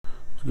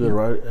Good,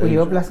 right? Were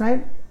you up last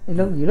night? You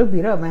look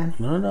beat up, man.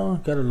 No,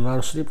 got a lot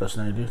of sleep last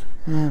night, dude.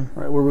 Yeah.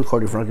 All right, we're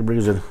recording. Frankie, bring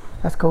us in.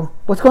 That's cool.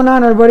 What's going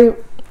on, everybody?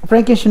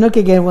 Frankie and Chinook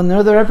again with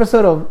another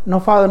episode of No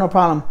Father, No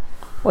Problem.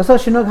 What's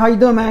up, Chinook? How you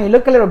doing, man? You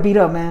look a little beat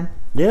up, man.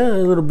 Yeah,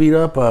 a little beat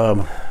up.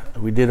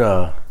 We did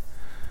a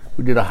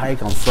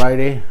hike on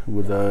Friday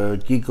with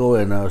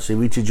Kiko and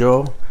Ceviche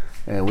Joe,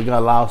 and we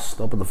got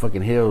lost up in the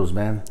fucking hills,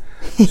 man.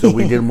 So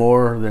we did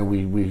more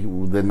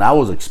than I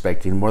was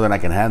expecting, more than I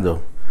can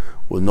handle.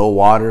 With no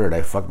water, and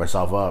I fucked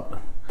myself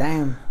up.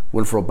 Damn.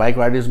 Went for a bike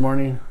ride this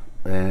morning,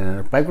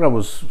 and bike ride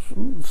was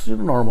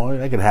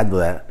normal. I could handle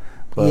that,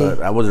 but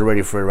yeah. I wasn't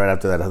ready for it right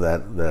after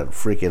that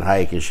freaking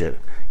hike and shit.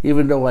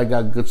 Even though I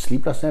got good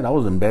sleep last night, I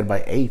was in bed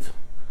by 8.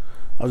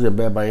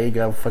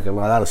 Got fucking a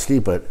lot of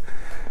sleep, but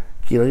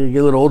you know, you get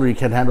a little older, you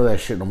can't handle that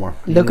shit no more.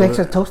 You look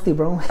extra toasty,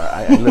 bro.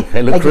 I look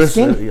like crisp.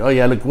 Oh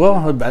yeah, I look well.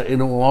 You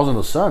know, when I was in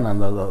the sun on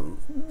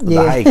the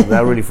hike,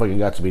 that really fucking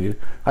got to me, dude.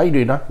 How you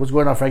doing, Doc? What's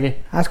going on, Frankie?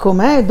 That's cool,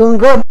 man. Doing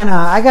good, man.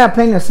 I got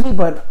plenty of sleep,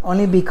 but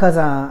only because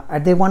I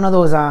did one of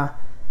those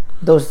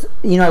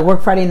you know, I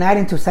worked Friday night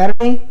into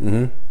Saturday,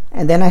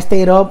 and then I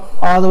stayed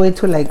up all the way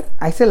to like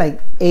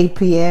 8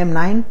 p.m.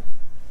 9.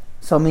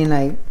 So I mean,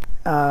 like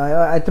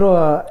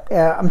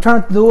I'm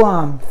trying to do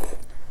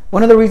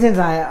one of the reasons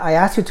I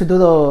asked you to do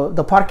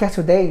the podcast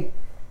today,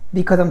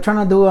 because I'm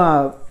trying to do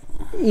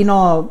you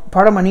know,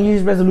 part of my New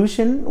Year's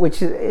resolution,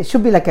 which it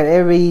should be like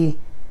a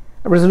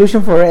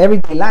resolution for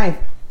everyday life,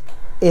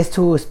 is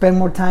to spend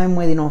more time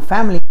with, you know,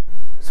 family.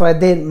 So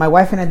my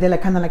wife and I did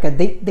like kind of like a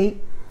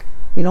date,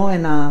 you know,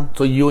 and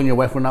so you and your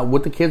wife were not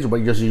with the kids,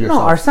 but just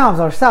yourself?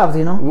 No, ourselves,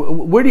 you know.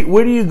 Where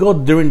do you go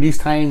during these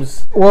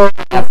times? Well,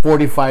 at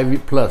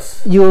 45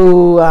 plus,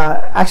 you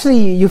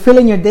actually you fill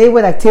in your day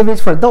with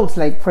activities for adults.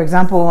 Like, for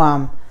example,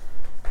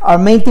 our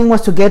main thing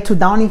was to get to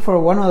Downey for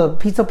one of the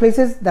pizza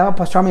places. They have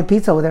a pastrami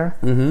pizza over there.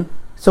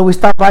 So we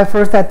stopped by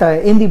first at the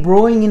Indie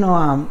Brewing, you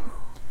know,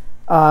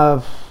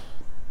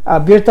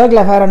 Beer Thug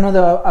Life had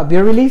another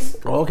beer release.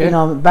 Oh, okay. You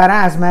know,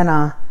 badass,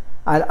 man.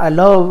 I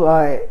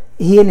love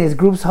he and his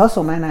group's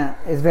hustle, man.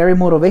 It's very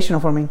motivational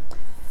for me.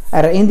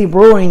 At an Indie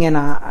Brewing, and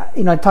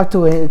you know, I talked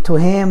to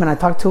him, and I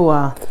talked to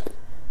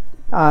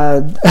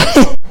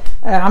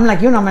I'm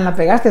like, you know, me la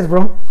pegaste,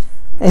 bro.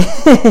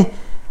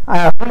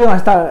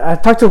 I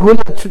talked to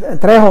Julio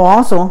Trejo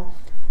also,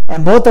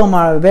 and both of them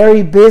are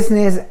very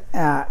business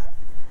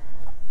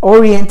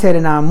oriented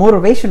and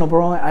motivational,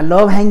 bro. I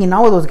love hanging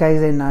out with those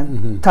guys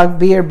and talk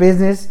beer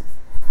business.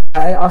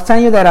 I was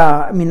telling you that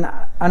I mean,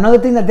 another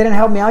thing that didn't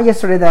help me out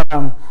yesterday, that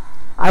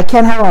I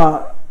can't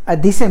have a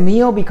decent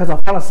meal because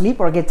I'll fall asleep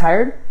or get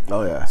tired.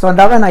 Oh yeah. So I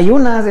andaba en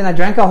ayunas and I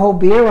drank a whole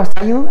beer. I was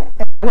telling you,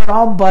 I was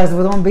all buzzed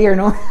with one beer, you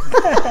know.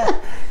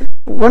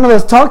 One of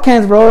those tall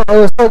cans, bro. It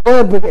was so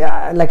good, but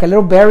like a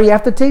little berry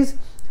aftertaste.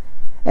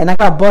 And I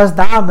got buzzed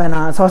up,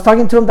 and so I was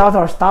talking to him. That was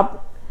our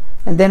stop,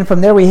 and then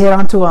from there we head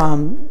on to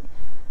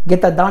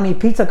get the Downey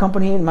Pizza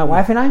Company. My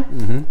wife and I.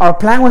 Our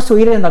plan was to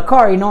eat it in the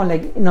car, you know,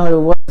 like, you know, it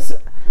was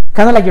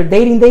kind of like your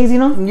dating days, you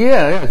know.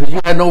 Yeah, because you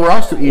had nowhere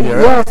else to eat it,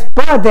 right? Yes,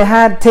 but they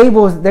had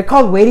tables. They're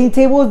called waiting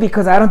tables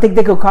because I don't think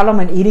they could call them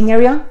an eating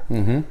area.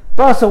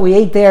 But so we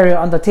ate there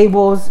on the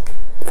tables,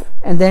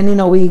 and then, you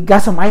know, we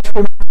got some ice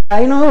cream.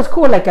 You know, it was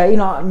cool. Like, you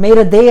know, made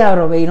a day out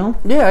of it, you know.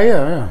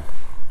 Yeah.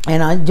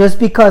 And just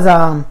because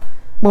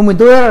when we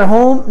do it at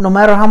home, no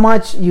matter how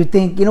much you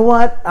think, you know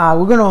what,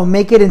 we're gonna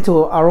make it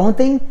into our own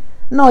thing.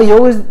 No, you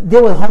always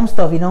deal with home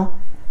stuff, you know.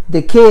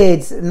 The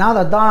kids, now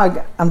the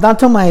dog. I'm down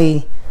to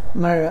my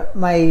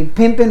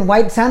pimpin'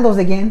 white sandals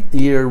again.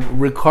 Your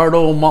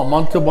Ricardo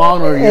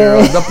Montalban or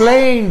your the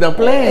plane.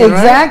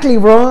 Exactly,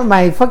 right? Bro.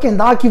 My fucking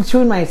dog keeps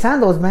chewing my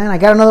sandals, man. I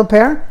got another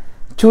pair,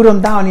 chewed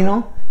them down, you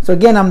know. So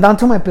again, I'm down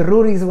to my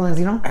Peruris ones,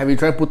 you know. Have you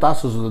tried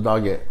putazos with the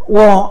dog yet?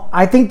 Well,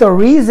 I think the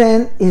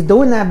reason he's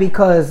doing that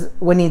because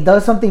when he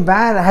does something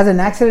bad, has an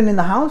accident in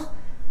the house,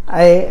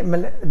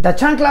 the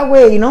chancla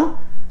way, you know.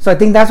 So I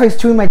think that's why he's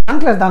chewing my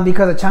chanclas down,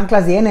 because the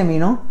chancla's the enemy,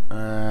 you know.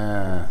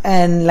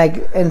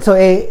 And so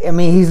I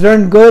mean, he's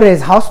learned good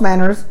his house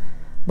manners.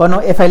 But no,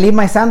 if I leave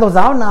my sandals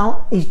out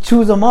now, he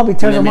chews them up. He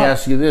tears them up. Let me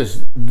ask you this: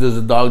 does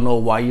the dog know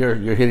why you're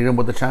hitting him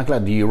with the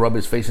chancla? Do you rub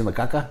his face in the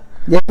caca?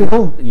 Yes, we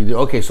do. You do?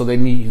 Okay, so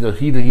then he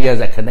has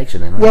that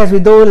connection, right? Yes, we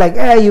do. Like,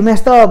 hey, you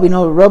messed up. You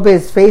know, rub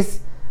his face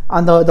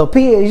on the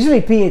pee.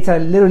 Usually pee, it's a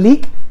little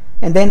leak,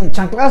 and then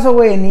chanclas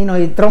away, and, you know,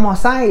 you throw him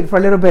aside for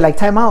a little bit, like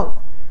time out.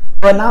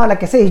 But now,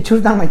 like I say, he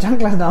chews down my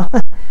chanclas now.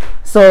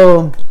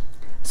 So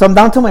I'm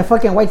down to my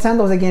fucking white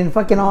sandals again.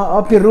 Fucking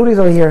all piruris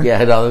over here.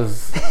 Yeah, no,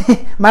 this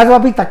might as well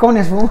be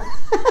tacones, fool.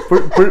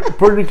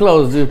 Pretty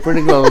close, dude.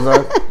 Pretty close,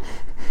 dog.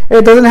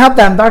 It doesn't help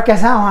that I'm dark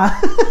as hell, huh?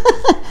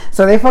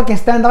 So they fucking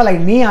stand out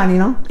like neon, you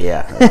know?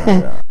 Yeah.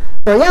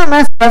 So yeah,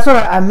 man, that's what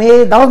I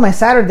made. That was my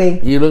Saturday.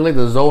 You look like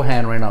the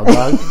Zohan right now,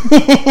 dog.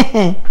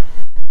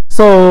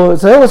 So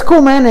it was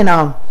cool, man. And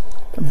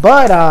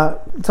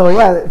so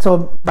yeah,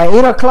 so by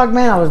 8 o'clock,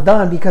 man, I was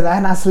done because I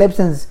had not slept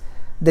since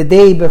the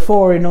day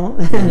before, you know.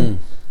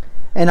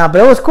 And but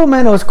it was cool,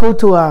 man. It was cool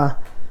to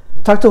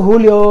talk to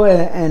Julio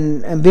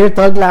and Beer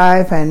Thug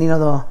Life, and, you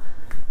know,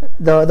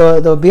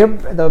 the beer,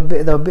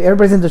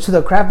 everybody's into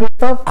the craft beer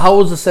stuff. How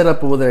was the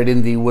setup over there at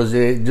Indy? Was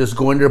it just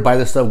go in there, buy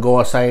the stuff, go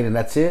outside, and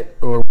that's it?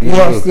 Or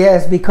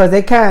yes, because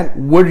they can't.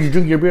 Where did you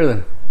drink your beer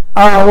then?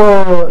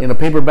 Well, in a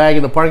paper bag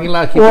in the parking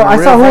lot. Well, I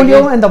saw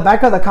Julio in the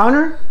back of the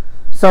counter.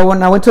 So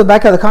when I went to the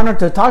back of the counter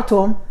to talk to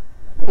him,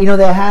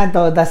 they had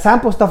the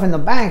sample stuff in the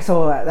bag.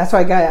 So that's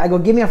why I go,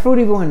 give me a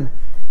fruity one.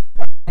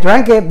 I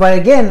drank it, but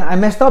again, I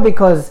messed up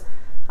because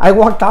I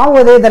walked out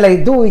with it. They're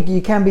like, dude,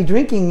 you can't be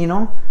drinking,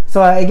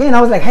 So again,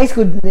 I was like high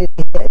school,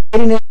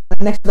 getting it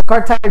next to the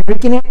car tire,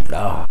 drinking it.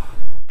 Oh.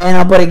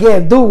 And but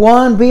again, dude,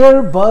 one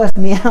beer bust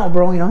me out,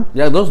 bro.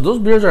 Yeah, those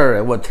beers are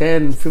at what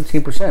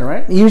 10-15%,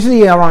 right?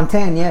 Usually around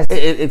 10. Yes.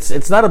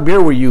 It's not a beer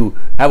where you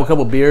have a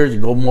couple beers, you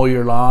go mow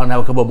your lawn,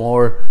 have a couple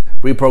more,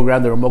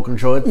 reprogram the remote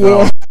control.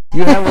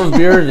 You have those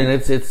beers, and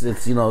it's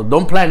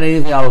don't plan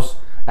anything else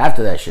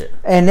after that shit.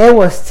 And it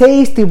was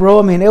tasty, bro.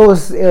 I mean, it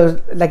was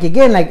like,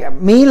 again, like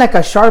me, like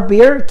a sharp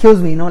beer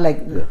kills me,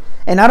 Yeah.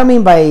 And I don't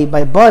mean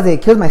by buzz,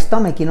 it kills my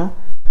stomach,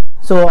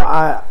 So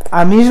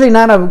I'm usually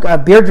not a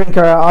beer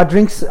drinker.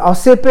 I'll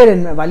sip it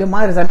and valió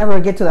madres. I never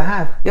get to the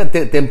half. Yeah,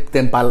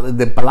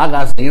 the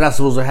palagas, you're not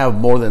supposed to have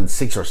more than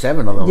 6 or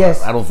 7 of them.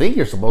 Yes. I don't think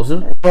you're supposed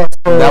to. Yes.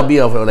 That'll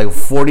be like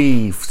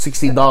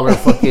 $40-$60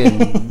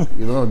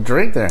 fucking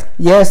drink there.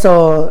 Yeah,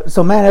 so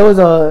man, it was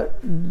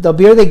the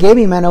beer they gave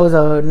me, man, it was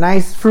a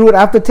nice fruit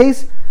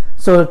aftertaste.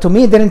 So to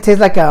me, it didn't taste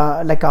like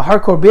a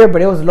hardcore beer,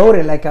 but it was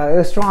loaded, it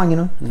was strong,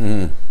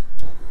 Mm-hmm.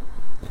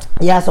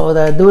 Yeah, so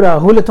the dude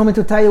Julio told me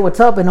to tell you what's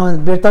up,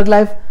 in Beer Thug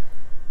Life,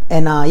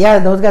 and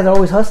those guys are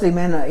always hustling,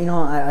 man.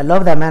 I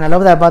love that, man. I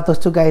love that about those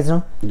two guys,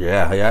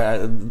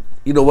 Yeah.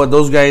 You know what?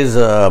 Those guys,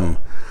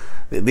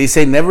 they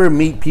say never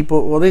meet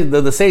people. Well,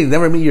 the saying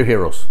never meet your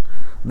heroes.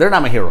 They're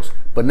not my heroes,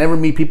 but never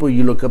meet people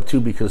you look up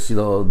to because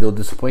they'll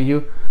disappoint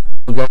you.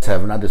 Those guys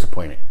have not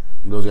disappointed.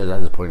 Those guys are not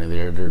disappointed.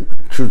 They're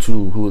true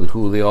to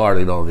who they are.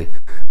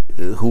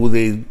 Who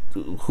they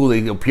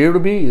appear to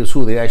be is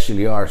who they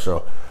actually are.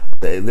 So.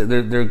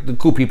 They're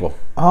cool people.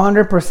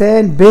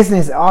 100%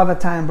 business all the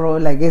time, bro.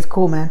 Like, it's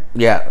cool, man.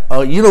 Yeah.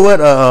 You know what?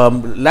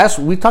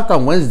 We talked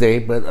on Wednesday,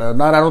 but I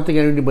don't think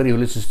anybody who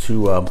listens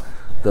to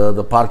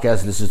the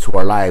podcast listens to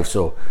our live.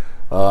 So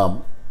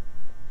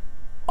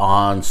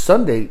on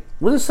Sunday,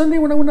 was it Sunday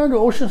when I went down to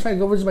Oceanside to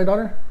go visit my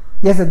daughter?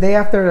 Yes, the day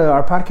after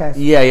our podcast.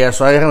 Yeah.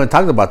 So I haven't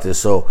talked about this.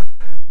 So,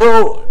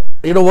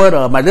 you know what?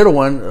 My little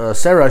one,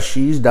 Sarah,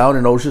 she's down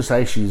in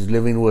Oceanside. She's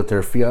living with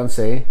her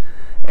fiance.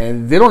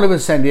 And they don't live in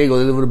San Diego.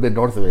 They live a little bit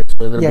north of it.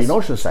 So they're in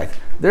Oceanside.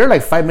 They're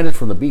like 5 minutes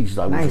from the beach,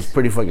 dog, nice. Which is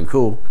pretty fucking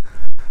cool.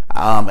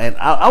 And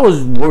I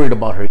was worried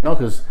about her,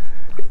 because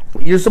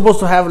you're supposed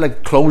to have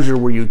like closure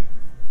where you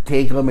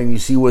take them and you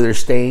see where they're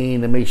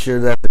staying and make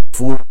sure that the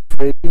food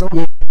is,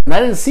 Yeah. And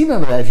I didn't see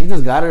none of that. She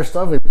just got her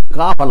stuff and took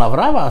off a la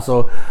brava.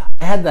 So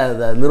I had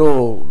that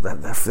little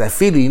that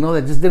feeling,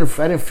 that just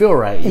I didn't feel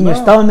right. In your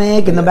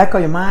stomach, in the back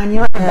of your mind,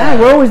 man,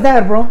 where was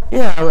that, bro?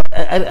 Yeah,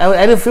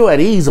 I didn't feel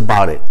at ease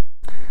about it.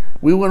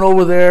 We went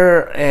over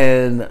there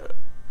and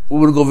we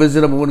would go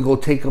visit them. We would go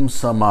take them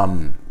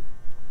some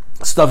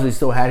stuff they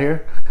still had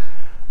here.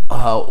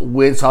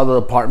 Went saw the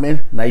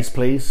apartment, nice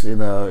place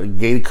in a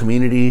gated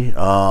community,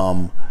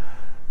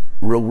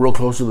 real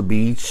close to the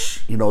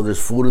beach. There's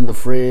food in the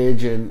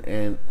fridge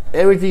and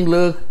everything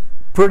looked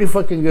pretty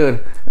fucking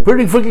good.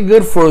 Pretty fucking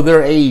good for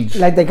their age.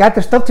 Like they got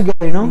their stuff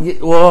together, Yeah,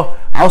 well,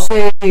 I'll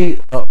say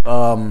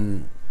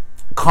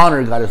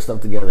Connor got his stuff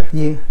together.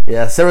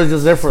 Yeah. Sarah's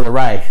just there for the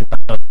ride.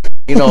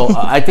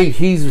 I think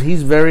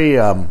he's very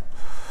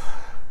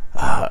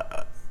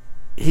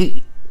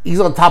he's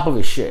on top of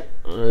his shit.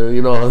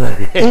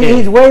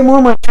 He's way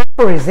more mature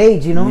for his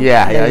age.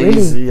 Yeah,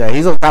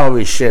 he's on top of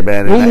his shit,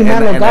 man. Really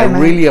and I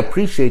really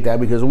appreciate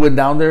that because we went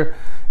down there,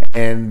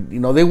 and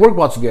they work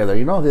well together.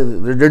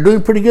 They're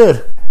doing pretty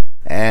good.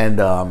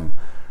 And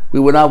we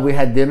went out. We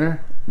had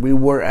dinner. We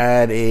were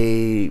at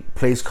a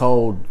place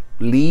called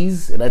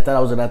Lee's, and I thought I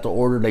was gonna have to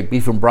order like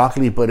beef and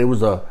broccoli, but it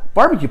was a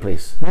barbecue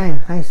place.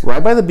 Nice.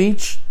 Right by the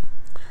beach.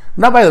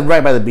 Not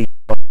right by the beach.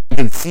 I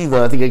think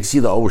I can see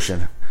the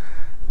ocean.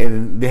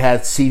 And they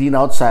had seating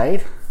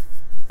outside,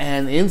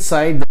 and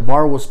inside the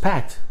bar was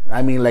packed.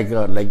 I mean, like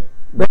 2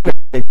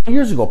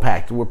 years ago,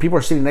 packed, where people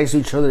are sitting next to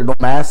each other, no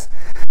masks.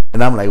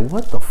 And I'm like,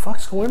 what the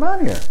fuck's going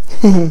on here?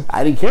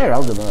 I didn't care.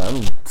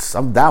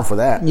 I'm down for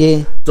that.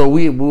 Yeah. So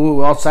we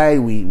were outside.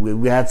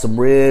 We had some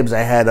ribs. I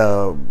had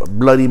a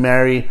Bloody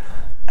Mary.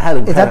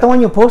 Is that the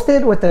one you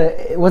posted with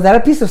was that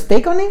a piece of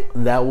steak on it?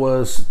 That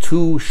was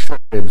 2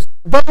 short ribs.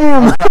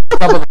 Damn.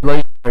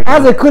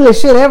 That's the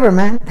coolest shit ever,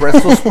 man.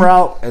 Brussels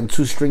sprout and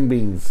 2 string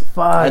beans.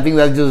 Fuck. I think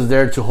that's just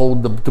there to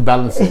hold to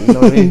balance it. You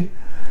know what I mean?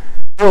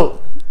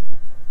 So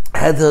I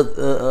had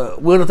to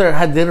we went up there,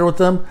 had dinner with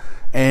them,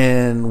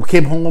 and we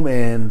came home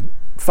and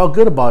felt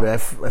good about it. I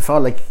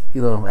felt like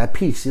at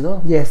peace.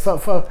 Yes.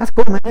 Felt, that's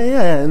cool,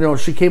 man. Yeah.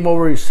 She came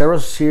over.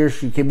 Sarah's here.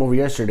 She came over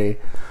yesterday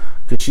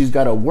because she's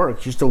got to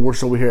work. She still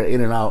works over here at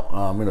In-N-Out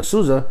in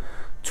Azusa.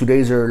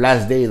 Today's her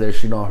last day there.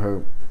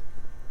 Her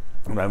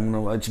And I'm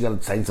gonna let you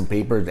gotta sign some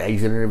papers,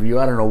 exit interview.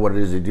 I don't know what it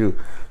is they do.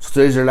 So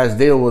today's her last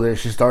day over there.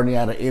 She's starting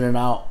out in and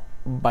out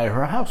by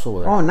her house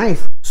over there. Oh,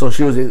 nice. So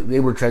she was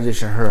able to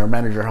transition her. Her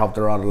manager helped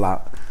her out a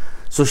lot.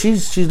 So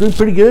she's doing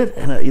pretty good,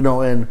 and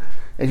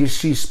and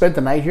she spent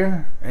the night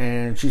here,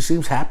 and she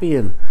seems happy.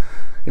 And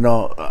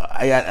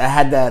I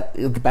had that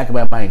in the back of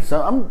my mind.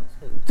 So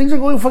things are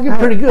going fucking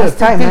pretty good.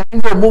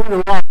 Things are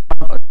moving along.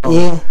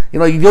 Yeah.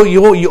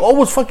 You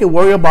always fucking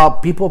worry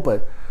about people,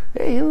 but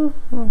hey, and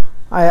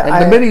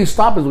the minute you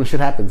stop is when shit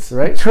happens,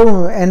 right?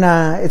 True, and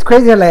it's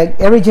crazy. Like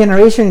every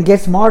generation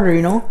gets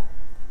smarter,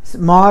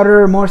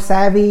 smarter, more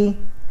savvy.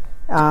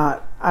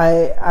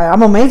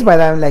 I'm amazed by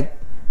that. Like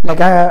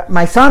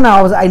my son,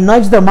 I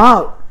nudged him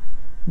out,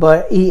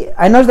 but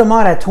I nudged him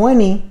out at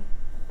 20,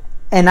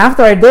 and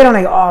after I did, I'm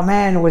like, oh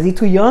man, was he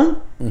too young?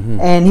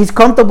 Mm-hmm. And he's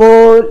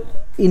comfortable,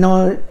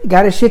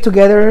 got his shit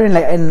together,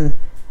 and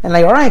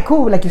like, all right,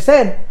 cool, like you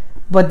said.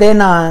 But then,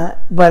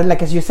 but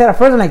like as you said at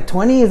first, I'm like,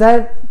 20, is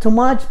that too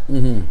much?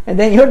 Mm-hmm. And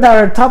then your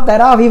daughter topped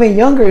that off even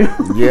younger.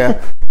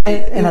 Yeah.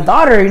 and a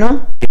daughter,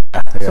 Yeah.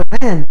 So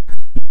man.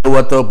 You know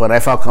what though? But I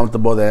felt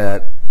comfortable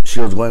that she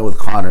was going with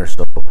Connor.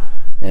 So,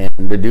 and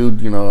the dude,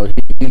 he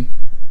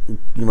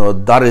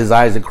dotted his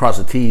I's and crossed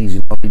the T's. He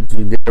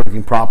did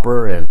everything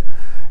proper,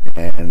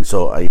 and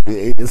so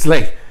it's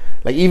like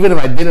even if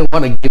I didn't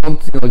want to give him,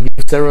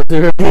 give Sarah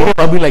to her,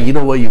 I'll be like, you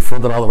know what, you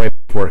filled out all the right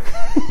work,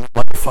 you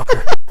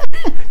motherfucker.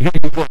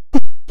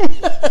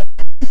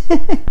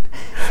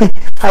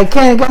 I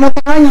can't get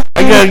nothing on you.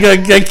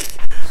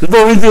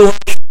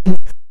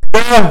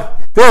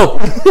 Go.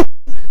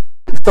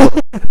 So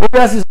let me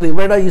ask you something.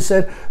 Right now, you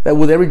said that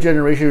with every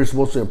generation you're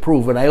supposed to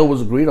improve, and I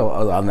always agreed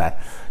on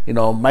that.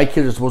 My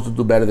kids are supposed to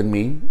do better than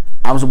me.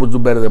 I'm supposed to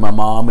do better than my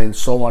mom, and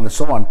so on and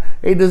so on.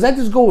 Hey, does that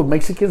just go with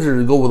Mexicans, or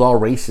does it go with all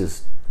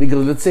races?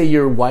 Because let's say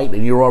you're white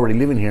and you're already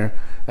living here,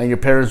 and your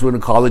parents went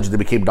to college and they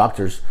became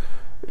doctors.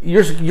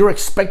 You're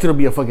expected to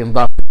be a fucking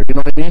doctor. You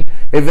know what I mean?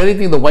 If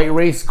anything, the white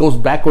race goes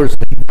backwards.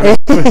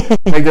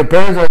 Like their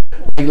parents are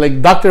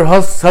like Dr.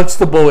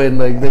 Huxtable and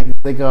like the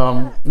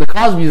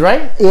Cosbys,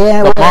 right?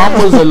 Yeah. The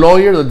mom was a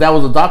lawyer, the dad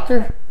was a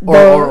doctor,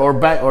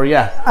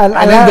 yeah. And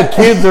then the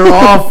kids are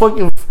all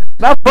fucking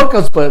not fuck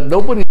us, but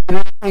nobody's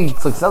really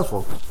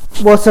successful.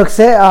 Well,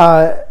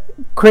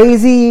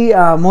 crazy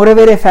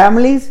motivated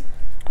families,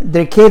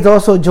 their kids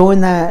also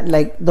join that,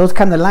 like those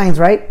kind of lines,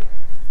 right?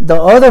 The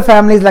other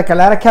families, like a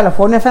lot of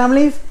California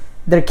families,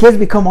 their kids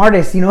become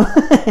artists,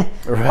 right.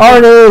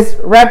 Artists,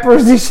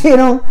 rappers, and shit,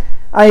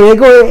 they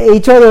go at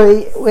each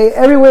other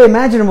every way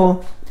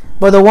imaginable.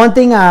 But the one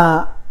thing,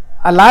 a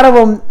lot of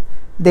them,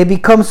 they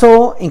become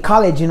so in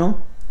college,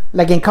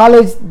 like in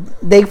college,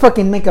 they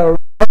fucking make a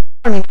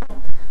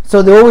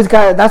so they always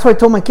got. That's why I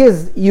told my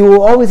kids,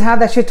 you always have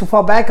that shit to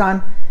fall back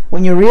on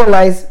when you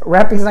realize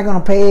rapping's not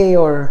gonna pay,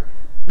 or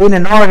being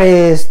an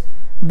artist,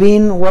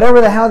 being whatever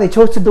the hell they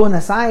chose to do on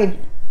the side.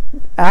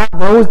 I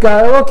always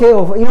got, okay,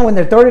 well, when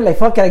they're 30, like,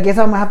 fuck it, I guess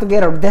I'm gonna have to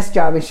get a desk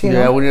job and shit.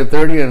 Yeah, when you're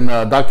 30 and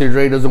Dr.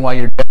 Dre doesn't want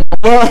your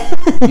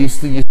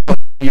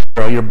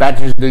your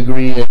bachelor's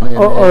degree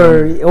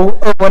or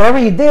whatever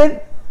you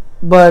did,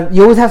 but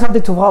you always have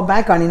something to fall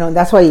back on.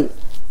 That's why,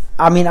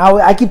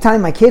 I keep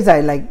telling my kids, I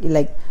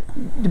like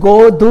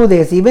go do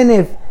this, even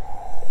if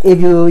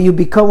you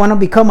want to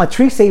become a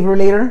tree saver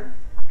later.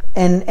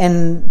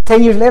 And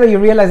 10 years later, you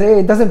realize, hey,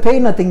 it doesn't pay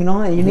nothing,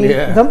 and you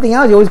need something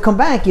else. You always come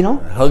back,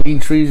 Hugging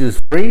trees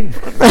is free.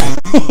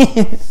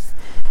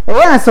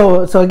 Yeah.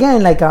 So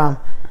again, like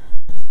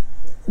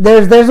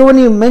there's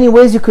only many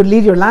ways you could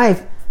lead your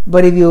life,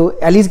 but if you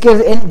at least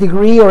get any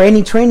degree or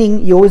any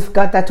training, you always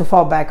got that to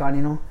fall back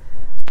on,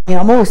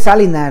 I'm always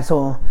selling that.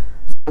 So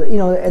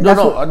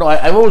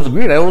I've always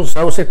agreed. I always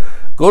said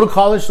go to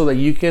college so that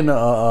you can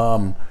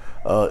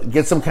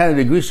get some kind of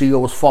degree, so you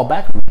always fall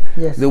back on it.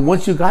 Yes. Then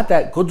once you got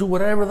that, go do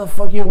whatever the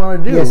fuck you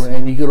want to do, yes.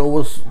 And you could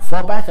always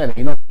fall back on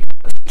it.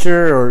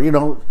 Teacher or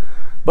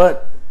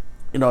but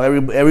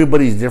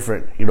everybody's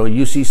different.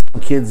 You see some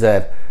kids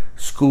that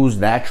school's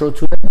natural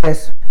to them,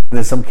 yes, and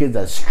then some kids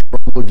that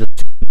struggle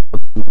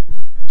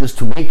just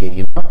to make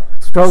it.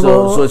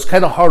 Struggle. So it's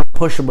kind of hard to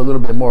push them a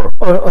little bit more.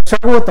 Or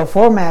struggle with the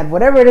format,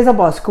 whatever it is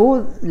about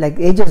school, like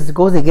it just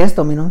goes against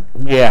them,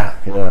 Yeah.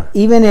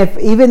 Even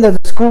the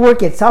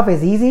schoolwork itself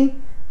is easy,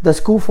 the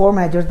school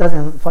format just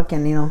doesn't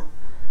fucking,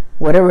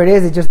 whatever it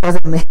is, it just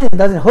doesn't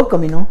hook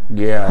them,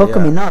 Yeah. Hook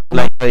them enough.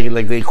 Like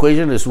the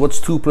equation is what's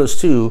 2 +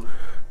 2,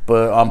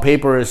 but on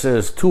paper it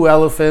says 2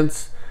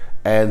 elephants,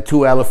 and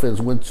 2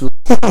 elephants went to.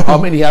 How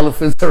many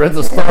elephants are at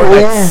the start?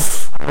 Yeah.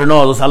 I don't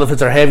know. Those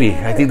elephants are heavy.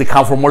 I think they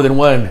count for more than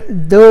one.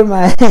 Dude,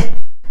 the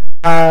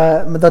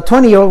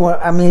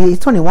 20-year-old, he's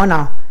 21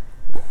 now.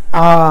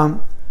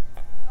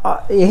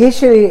 He used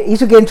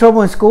to get in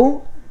trouble in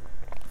school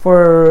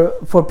for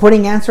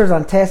putting answers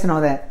on tests and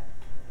all that.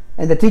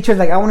 And the teacher's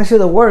like, I want to see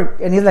the work.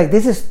 And he's like,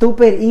 this is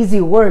stupid, easy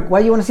work. Why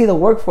do you want to see the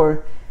work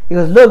for? He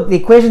goes, look, the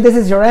equation, this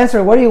is your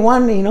answer. What do you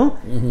want,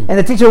 Mm-hmm. And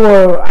the teacher,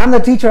 well, I'm the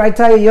teacher. I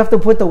tell you have to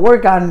put the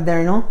work on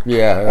there,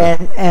 Yeah.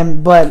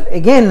 But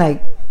again,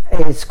 like,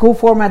 school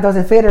format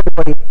doesn't fit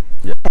everybody.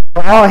 Yeah.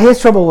 But all his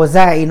trouble was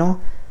that, you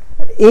know,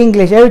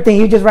 English, everything.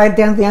 You just write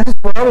down the answers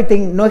for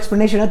everything, no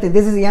explanation, nothing.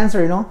 This is the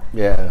answer, you know.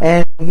 Yeah.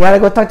 And you gotta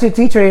go talk to the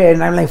teacher,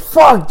 and I'm like,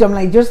 fuck. I'm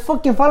like, just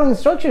fucking follow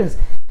instructions.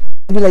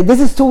 And be like, this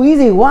is too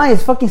easy. Why?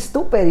 It's fucking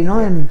stupid, you know.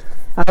 And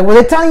I'm like, well,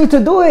 they're telling you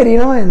to do it, you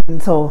know.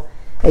 And so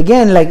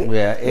again, like,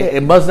 yeah,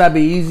 it must not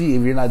be easy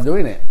if you're not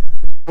doing it.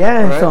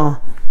 Yeah. Right?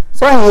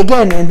 So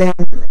again, and then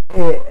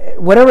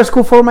whatever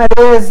school format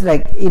is,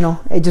 like, you know,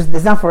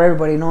 it's not for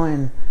everybody, you know.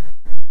 And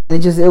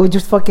it was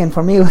just fucking,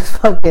 for me, it was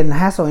fucking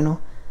hassle, you know.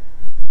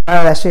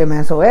 All that shit,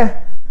 man. So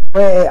yeah,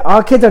 but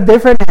all kids are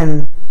different,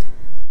 and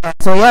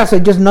so yeah, so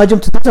just nudge them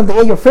to do something.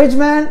 Hey, your fridge,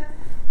 man.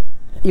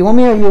 You want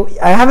me?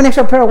 I have an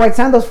extra pair of white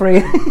sandals for you.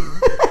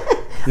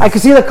 I can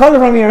see the color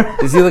from here.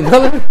 You see the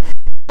color?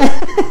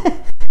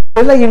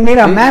 It's like you made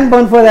a man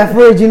bun for that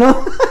fridge, you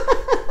know.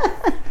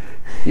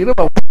 You know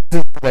what?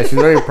 She's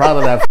very proud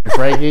of that,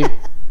 Frankie.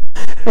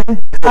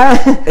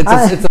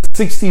 It's a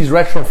 60s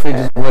retro fridge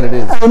is what it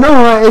is.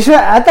 No, I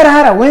thought I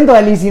had a window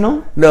at least, you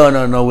know.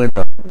 No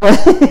window.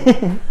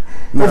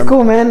 It's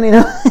cool, man. You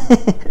know.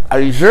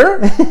 Are you sure?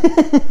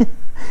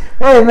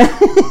 Hey, man.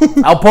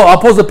 I'll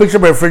post a picture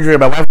of my refrigerator.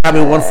 My wife got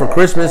me one for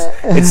Christmas.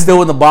 It's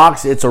still in the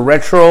box. It's a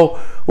retro.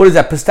 What is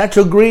that?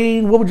 Pistachio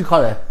green? What would you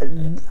call that?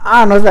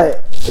 I don't know.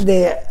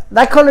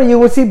 That color you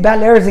would see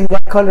Bel Air's in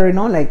that color, you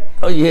know, like.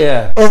 Oh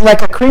yeah. It's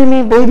like a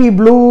creamy baby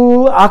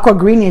blue, aqua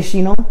greenish,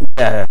 you know.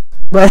 Yeah.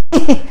 But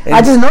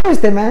I just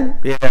noticed it, man.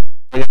 Yeah.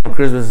 For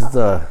Christmas, it's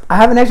I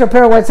have an extra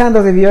pair of white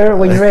sandals when you're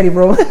ready,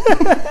 bro.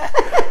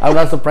 I'm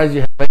not surprised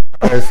you have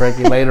pairs,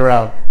 Frankie, laying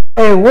around.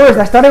 Hey, worse.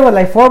 I started with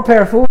like 4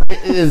 pair of food.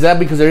 Is that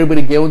because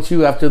everybody gave them to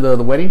you after the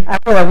wedding?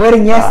 After the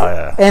wedding, yes. Oh,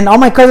 yeah. And all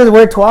my cousins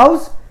wear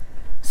 12s.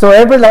 So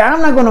everybody's like,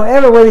 I'm not going to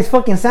ever wear these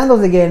fucking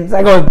sandals again. So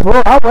I go,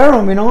 bro, I'll wear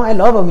them, you know. I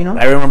love them, you know.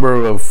 I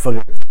remember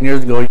fucking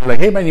years ago, you're like,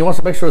 hey, man, you want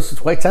some extra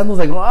white sandals?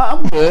 I go,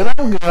 I'm good. I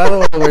don't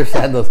want to wear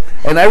sandals.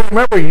 And I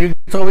remember you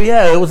told me,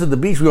 yeah, it was at the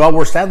beach. We all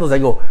wore sandals. I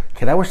go,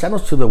 can I wear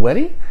sandals to the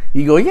wedding?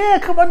 You go, yeah,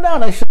 come on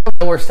down. I should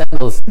wear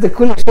sandals. The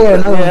coolest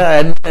shit.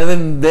 Yeah,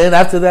 and then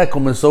after that,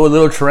 comenzó a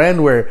little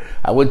trend where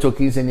I went to a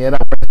quinceañera,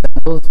 wear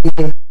sandals.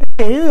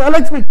 Hey, I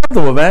like to be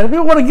comfortable, man. We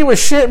don't want to give a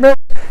shit, man.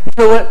 You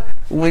know what?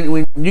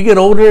 When you get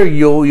older,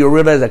 you'll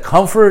realize that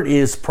comfort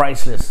is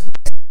priceless.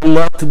 I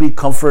love to be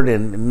comfort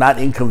and not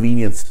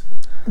inconvenience.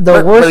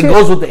 But it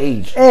goes with the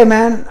age. Hey,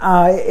 man,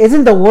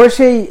 isn't the worst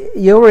shit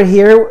you ever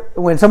hear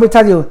when somebody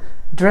tells you,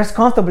 dress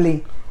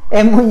comfortably?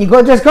 And when you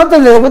go dress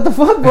comfortably, what the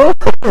fuck, bro?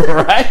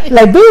 Right?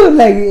 Like, dude,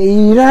 like,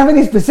 you don't have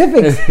any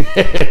specifics.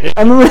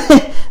 I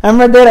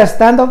remember I did a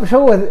stand-up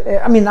show with,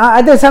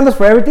 I did sandals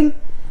for everything.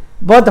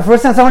 But the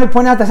first time somebody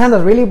pointed out the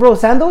sandals, really, bro,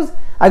 sandals?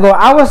 I go,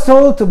 I was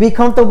told to be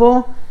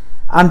comfortable.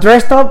 I'm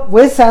dressed up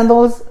with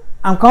sandals.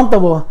 I'm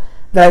comfortable.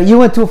 That you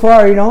went too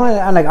far, you know?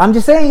 And I'm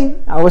just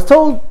saying, I was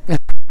told,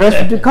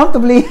 dress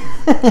comfortably.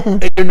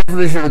 Your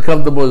definition of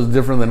comfortable is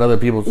different than other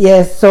people's.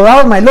 Yes, so that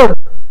was my look.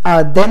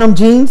 Denim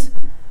jeans,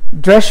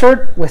 dress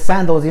shirt with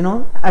sandals, you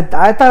know? I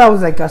thought I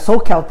was like a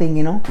SoCal thing,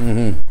 you know?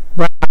 Mm-hmm.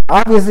 But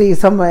obviously,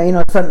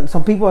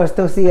 some people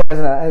still see it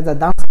as a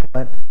downside,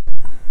 but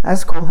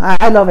that's cool.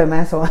 I love it,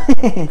 man. So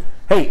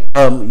hey,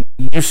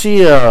 you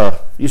see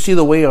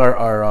the way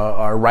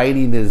our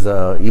writing is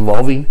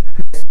evolving,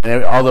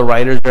 and all the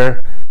writers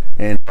there.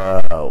 And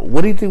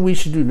what do you think we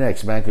should do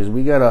next, man? Because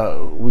we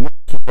gotta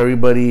keep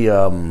everybody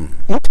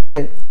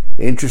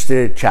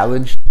interested,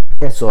 challenged.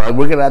 Yes. So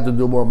we're gonna have to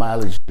do more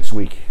mileage next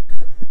week.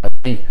 I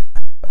think.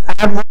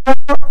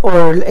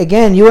 Or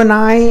again, you and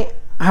I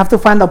have to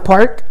find a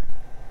park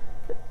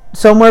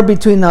somewhere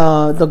between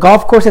the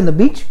golf course and the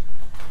beach,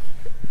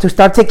 to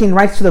start taking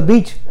rides to the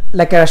beach,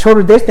 like at a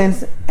shorter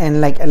distance,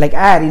 and like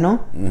add, you know,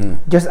 mm-hmm.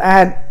 Just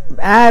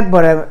add,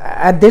 but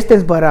add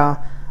distance, but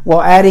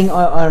while adding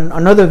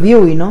another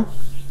view, you know,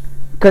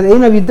 because you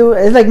know if you do,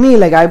 it's like me,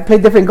 like I play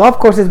different golf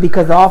courses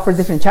because they offer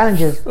different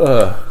challenges.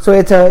 So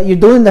it's you're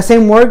doing the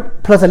same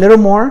work plus a little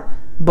more,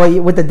 but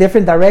with a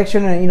different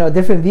direction and a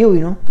different view,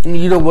 you know.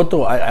 You know what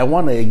though? I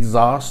want to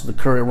exhaust the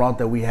current route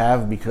that we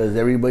have because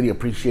everybody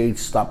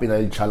appreciates stopping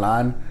at El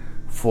Chalan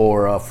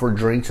for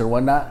drinks and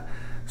whatnot.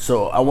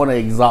 So I want to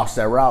exhaust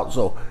that route.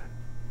 So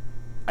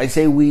I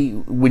say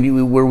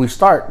where we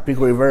start,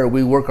 Pico Rivera,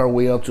 we work our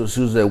way up to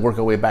Azusa, work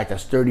our way back.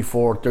 That's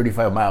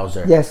 35 miles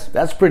there. Yes.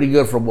 That's pretty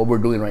good from what we're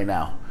doing right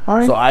now. All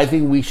right. So I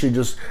think we should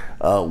just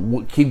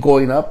keep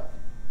going up.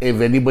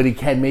 If anybody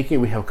can't make it,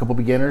 we have a couple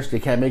beginners. They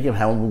can't make it,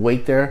 have them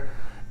wait there.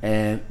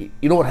 And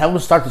you know what? Have them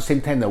start the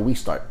same time that we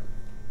start.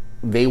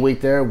 They wait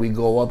there, we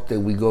go up,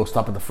 then we go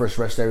stop at the first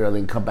rest area,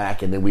 then come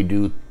back, and then we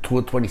do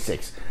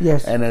 26.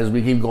 Yes. And as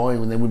we keep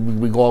going, and then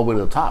we go all the way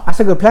to the top. That's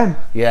a good plan.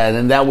 Yeah, and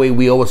then that way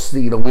we always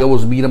meet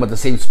them at the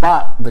same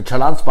spot, the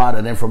Chalan spot,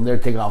 and then from there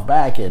take off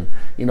back, and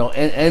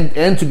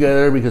end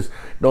together, because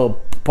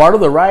part of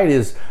the ride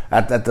is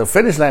at the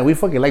finish line we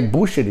fucking like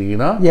bullshitting, you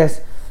know. Yes,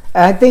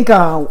 I think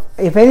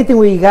if anything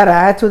we gotta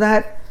add to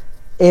that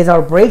is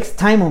our breaks,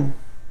 time them.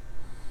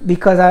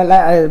 Because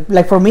I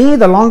like for me,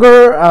 the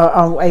longer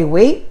I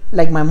wait,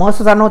 like my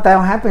muscles, I know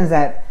that happens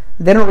that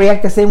they don't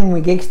react the same when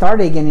we get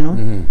started again, you know.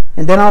 Mm-hmm.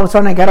 And then all of a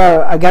sudden I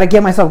gotta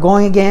get myself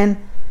going again,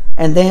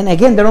 and then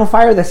again they don't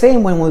fire the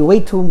same when we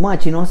wait too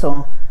much, you know.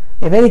 So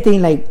if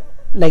anything, like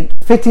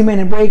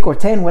 15-minute break or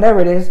 10, whatever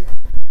it is.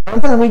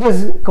 Sometimes we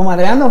just como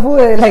Adriano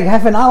food like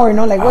half an hour, you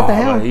know, like what the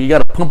hell? You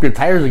gotta pump your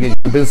tires again.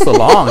 It's been so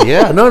long.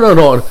 Yeah, no.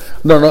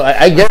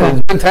 I get it.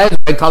 It's been times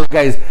I tell the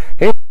guys,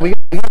 hey, we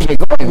gotta get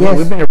going. Yes.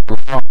 We've been here for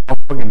a long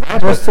fucking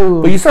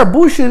time. But you start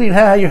bullshitting,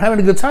 you're having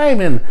a good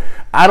time, and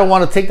I don't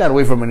want to take that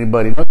away from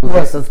anybody. No?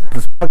 That's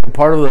fucking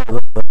part of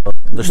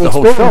the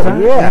whole show. Huh?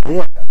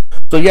 Yeah.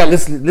 So yeah,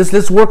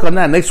 let's work on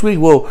that. Next week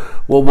we'll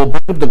break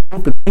up the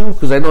group in two,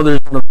 because I know there's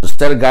a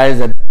set of guys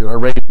that are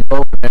ready to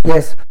go. And,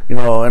 yes. You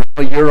know, and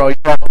you're all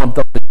pumped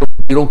up.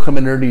 You don't come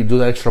in early, you do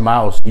the extra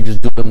miles. You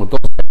just do them with those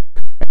guys.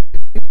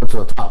 You go to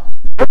the top.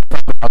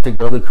 I'll take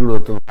the other crew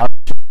to the house.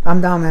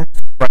 I'm down, man.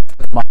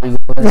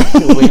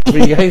 Wait for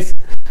you guys.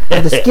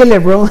 The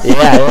skillet, bro.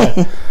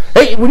 Yeah.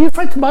 Hey, when you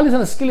fry tamales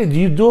on a skillet, do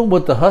you do them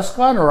with the husk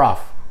on or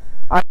off?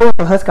 I do it with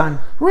the husk on.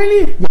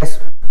 Really? Yes.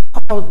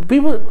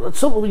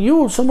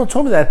 Someone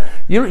told me that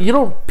you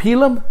don't peel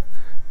them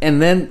and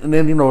then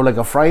you know, like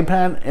a frying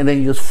pan, and then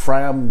you just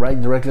fry them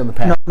right directly on the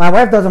pan. No, my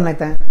wife does them like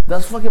that.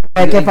 That's fucking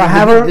like if I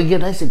have her, they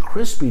get nice and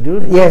crispy,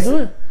 dude. Yes.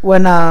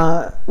 When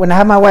I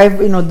have my wife,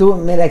 you know, do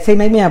like say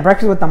make me a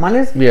breakfast with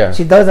tamales. Yeah.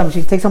 She does them.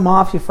 She takes them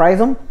off. She fries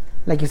them,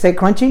 like you say,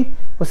 crunchy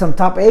with some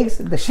top eggs.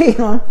 The shit,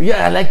 you know.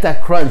 Yeah, I like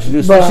that crunch,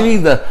 dude. Especially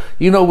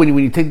when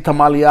you take the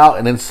tamale out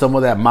and then some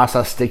of that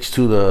masa sticks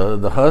to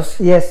the husk.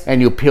 Yes. And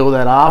you peel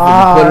that off and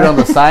you put it on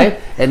the side,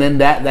 and then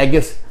that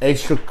gets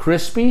extra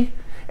crispy.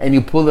 And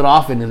you pull it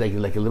off, and it's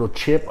like a little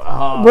chip.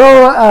 Oh.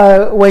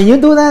 Bro, when you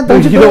do that,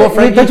 don't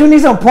you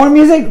need some porn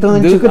music?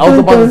 Dude, I was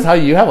about to tell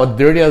you have a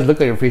dirty ass look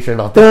on your face right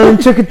now. Like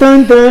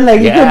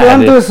you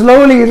can do it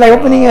slowly, like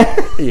opening it.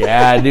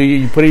 Yeah,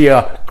 dude, you put in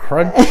your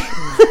crunch.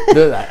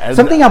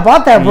 Something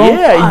about that, bro.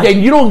 Yeah,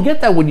 and you don't get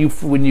that when you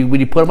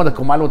put them on the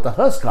comal with the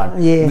husk on.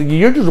 Yeah,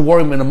 you're just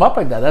warming them up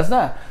like that.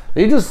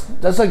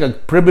 That's like a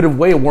primitive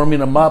way of warming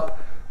them up.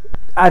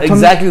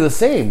 Exactly the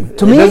same.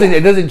 To me,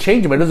 it doesn't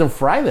change them. It doesn't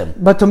fry them.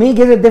 But to me, it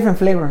gives a different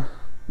flavor.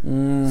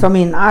 So I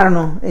mean, I don't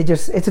know.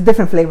 It's a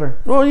different flavor.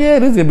 Well, yeah,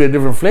 it is gonna be a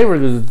different flavor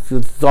because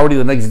it's already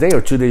the next day or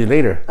 2 days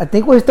later. I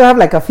think we still have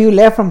like a few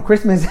left from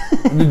Christmas.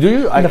 Do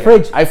you? In the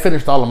fridge. I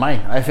finished all of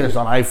mine.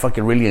 I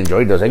fucking really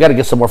enjoyed those. I got to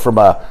get some more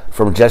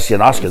from Jesse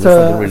and Oscar.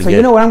 So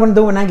you know what I'm gonna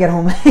do when I get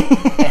home?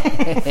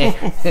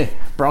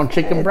 Brown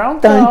chicken,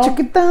 brown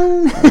chicken.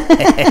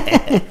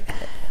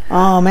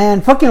 Oh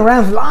man, fucking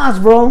Rams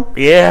lost, bro.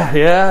 Yeah,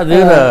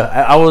 dude.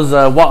 I was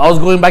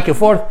going back and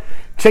forth.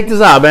 Check this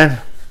out, man.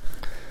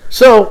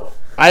 So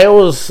I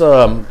always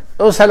had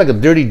like a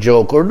dirty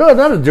joke, or no,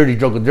 not a dirty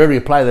joke, a dirty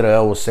reply that I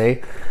always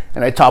say,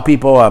 and I tell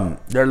people,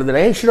 they're like,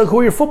 hey, who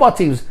are your football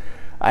teams?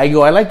 I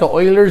go, I like the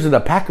Oilers and the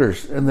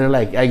Packers, and they're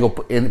like, I go,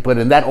 but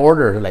in that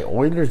order, they're like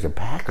Oilers and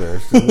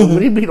Packers. What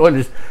do you mean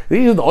Oilers?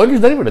 The Oilers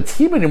not even a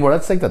team anymore.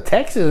 That's like the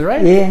Texans,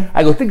 right? Yeah.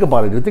 I go, think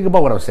about it, dude. Think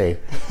about what I'm saying.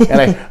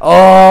 And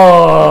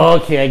oh,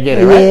 okay, I get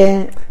it, right?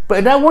 Yeah.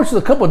 But that works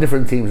with a couple of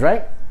different teams,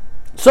 right?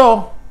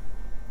 So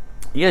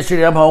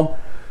yesterday I'm home.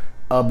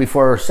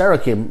 Before Sarah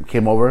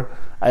came over,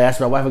 I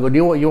asked my wife, I go, do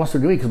you know what you want to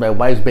do? Because my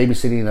wife's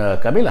babysitting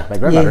Camila, my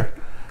granddaughter.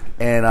 Yeah.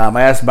 And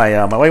I asked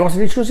my wife, wants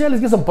to do? She goes, yeah,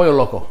 let's get some Pollo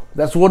Loco.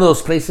 That's one of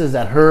those places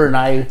that her and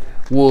I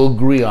will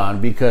agree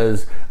on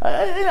because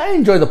I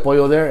enjoy the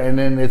pollo there, and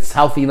then it's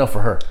healthy enough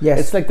for her. Yes.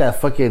 It's like that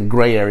fucking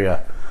gray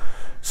area.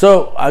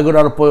 So I go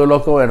down to Pollo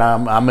Loco, and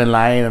I'm in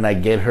line, and I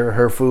get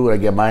her food, I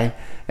get mine,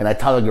 and I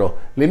tell the girl,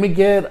 let me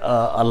get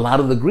a lot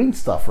of the green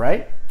stuff,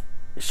 right?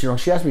 She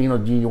asked me,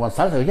 do you want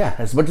salsa? I go, yeah,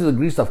 as much of the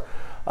green stuff.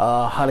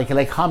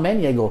 How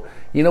many? I go,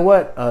 you know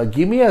what?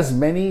 Give me as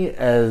many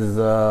as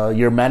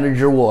your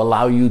manager will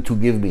allow you to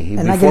give me.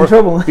 And I get in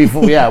trouble.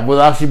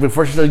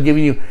 Before she starts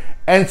giving you.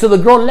 And so the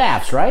girl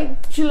laughs, right?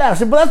 She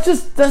laughs, but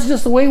that's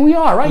just the way we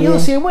are, right? Yeah. You're the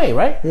same way,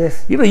 right?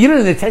 Yes. You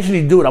didn't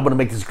intentionally do it. I'm gonna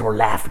make this girl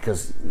laugh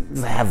because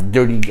I have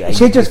dirty guys.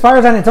 Shit just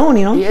fires on its own,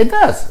 Yeah, it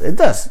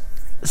does.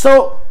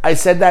 So I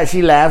said that.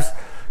 She laughs.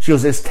 She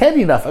goes, "Is 10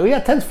 enough?" I go,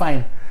 "Yeah, 10's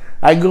fine."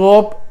 I go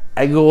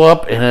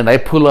up, and then I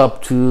pull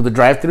up to the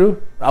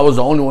drive-thru. I was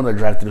the only one at the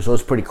drive-thru, so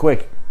it's pretty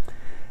quick.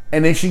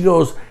 And then she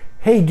goes,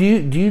 "Hey, do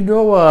you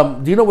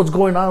know what's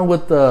going on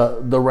with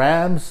the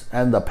Rams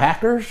and the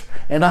Packers?"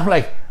 And I'm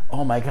like,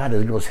 "Oh my God,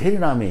 this girl's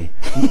hitting on me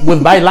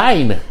with my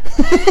line."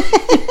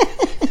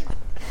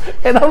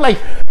 And I'm like,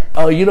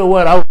 "Oh, you know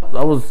what? I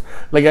was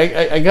like,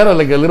 I got a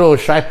little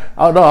shy.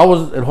 Oh no, I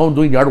was at home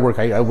doing yard work.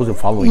 I wasn't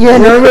following. Yeah,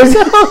 nervous.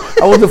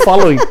 I wasn't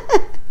following."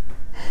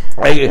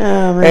 And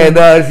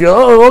she goes,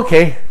 "Oh,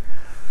 okay."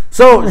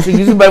 So she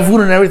gives me my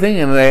food and everything,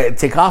 and I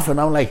take off, and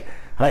I'm like,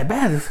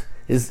 man,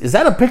 is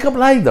that a pickup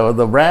line,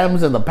 the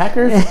Rams and the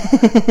Packers?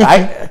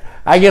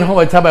 I get home,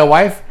 I tell my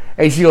wife,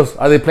 and she goes,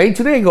 "Are they playing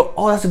today?" I go,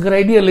 "Oh, that's a good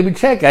idea. Let me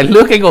check." I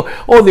look, I go,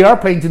 "Oh, they are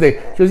playing today."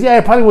 She goes, "Yeah,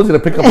 I probably wasn't a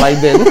pickup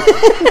line then."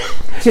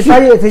 She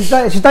thought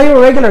you were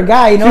a regular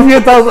guy, you know? She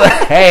thought,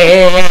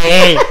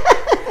 hey.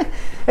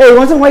 Hey, you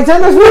want some white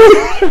sandals?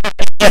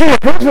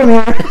 From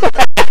here.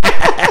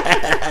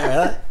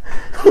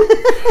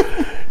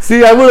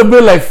 See, I would have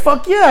been like,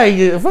 fuck yeah,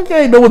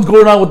 I know what's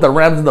going on with the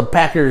Rams and the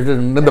Packers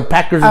and the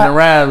Packers and the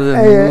Rams.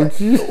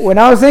 And, when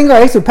I was single,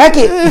 I used to pack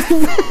it.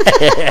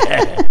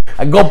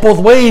 I go both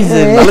ways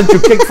and I let you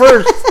kick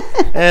first.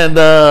 And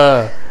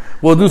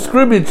we'll do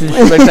scrimmage and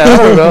shit like that.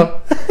 I don't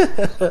know.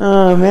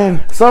 Oh,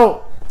 man.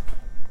 So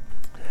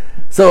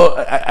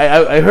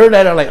I heard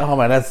that. I'm like, oh,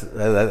 man,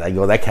 I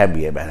go, that can't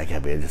be it, man. That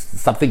can't be it. Just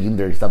stop thinking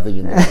dirty. Stop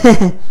thinking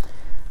dirty.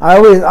 I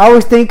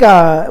always think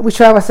we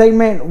should have a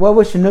segment. What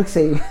would Chinook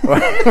say?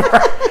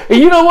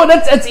 You know what?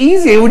 That's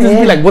easy. It would just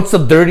be like, what's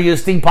the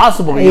dirtiest thing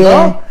possible? You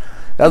know?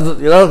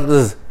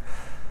 That's,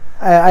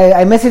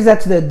 I messaged that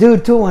to the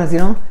dude too once.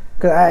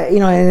 Because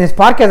in his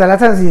podcast, a lot of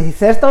times he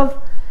says stuff,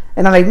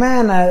 and I'm like,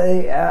 man,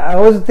 I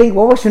always think,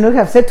 what would Chinook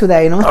have said to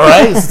that? All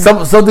right,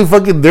 something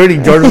fucking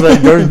dirty. George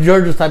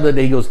was time of the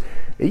day. He goes,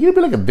 you're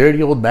gonna be like a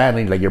dirty old man,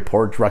 and like your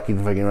porch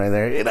rocking fucking right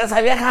there.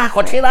 Esa vieja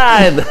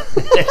cochina.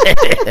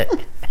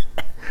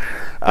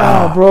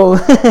 Oh, bro.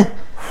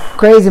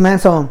 Crazy, man.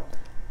 So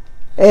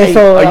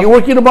are you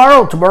working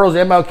tomorrow? Tomorrow's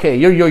MLK.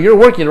 You're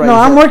working, right? No,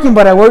 I'm working,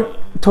 but I work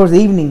towards the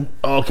evening.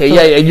 Okay, so,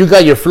 yeah, and you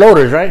got your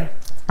floaters, right?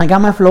 I got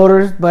my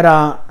floaters, but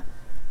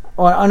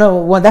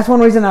that's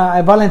one reason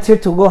I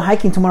volunteered to go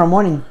hiking tomorrow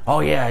morning. Oh,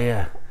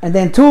 yeah. And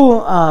then two,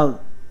 I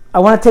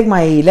want to take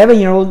my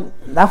 11-year-old.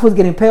 That fool's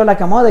getting pale like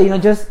a mother,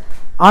 just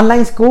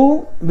online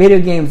school, video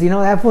games.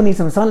 That fool needs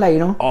some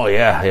sunlight, Oh,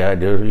 yeah,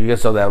 dude. You get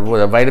some that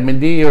vitamin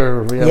D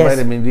or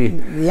vitamin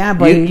D. Yeah,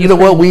 but you know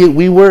what?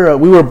 We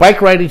were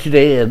bike riding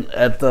today, and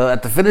at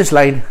the finish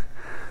line,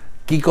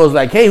 Kiko's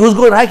like, "Hey, who's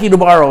going hiking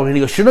tomorrow?" And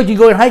he goes, "Chinook, you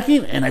going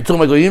hiking?" And I told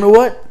him, I go, "You know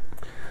what?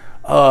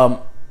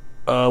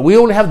 We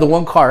only have the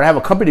one car. I have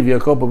a company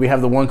vehicle, but we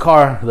have the one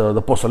car, the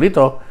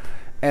Pozolito,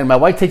 and my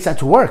wife takes that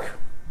to work."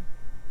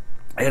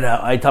 And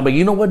I tell him,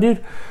 "You know what,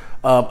 dude?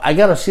 I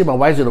gotta see if my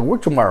wife's gonna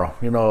work tomorrow.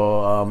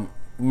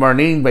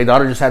 Marlene, my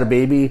daughter, just had a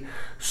baby,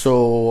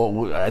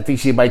 so I think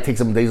she might take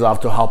some days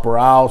off to help her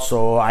out.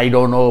 So I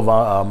don't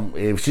know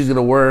if she's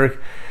gonna work,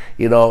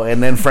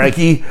 And then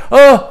Frankie,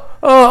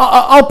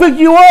 I'll pick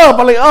you up.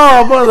 I'm like,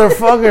 oh,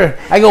 motherfucker.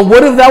 I go,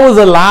 what if that was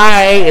a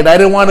lie and I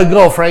didn't want to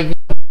go, Frankie?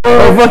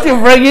 Fucking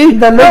Frankie.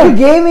 The look you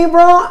gave me,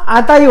 bro,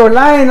 I thought you were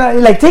lying.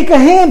 Like, take a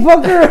hand,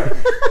 fucker.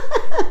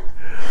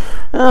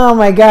 Oh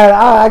my God,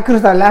 I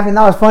couldn't start laughing.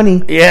 That was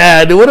funny.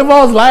 Yeah, dude, what if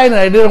I was lying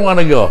and I didn't want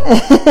to go?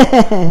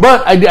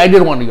 But I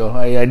did want to go.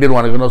 I did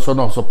want to go.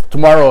 So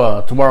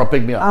tomorrow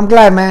pick me up. I'm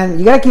glad, man.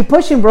 You gotta keep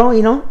pushing, bro.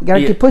 You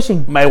gotta keep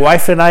pushing. My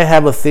wife and I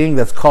have a thing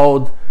that's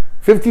called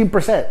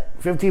 15%.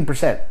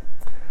 15%.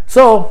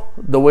 So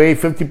the way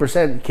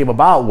 50% came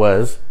about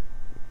was,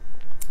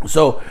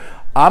 so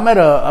I'm at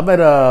a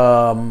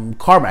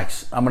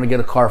CarMax. I'm gonna get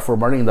a car for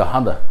Marlene, the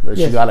Honda that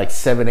she got like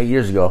 7-8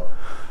 years ago.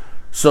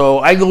 So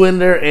I go in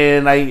there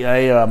and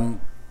I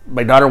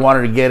my daughter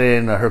wanted to get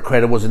in. Her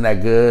credit wasn't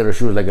that good, or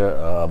she was like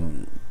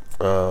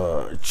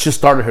she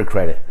started her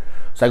credit.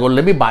 So I go,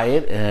 let me buy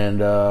it,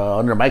 and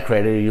under my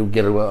credit, you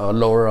get a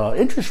lower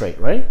interest rate,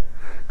 right?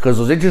 Because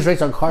those interest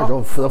rates on cars,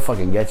 they'll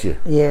fucking get you.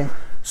 Yeah.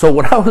 So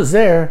when I was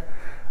there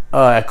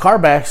at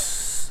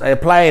CarMax, I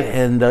applied,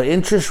 and the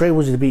interest rate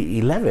was to be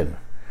 11.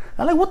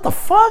 I'm like, what the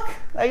fuck?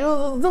 I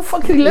go, the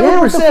fucking 11%,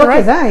 what the fuck right?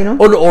 Is that,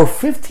 Or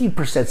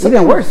 15%.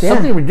 Even worse,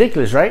 something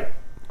ridiculous, right?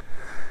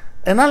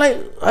 And I'm like,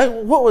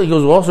 what? He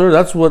goes, well, sir,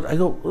 that's what. I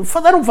go,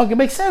 that don't fucking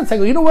make sense. I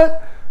go, you know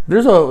what?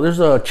 There's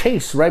a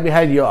Chase right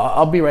behind you.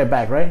 I'll be right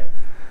back, right?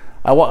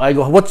 I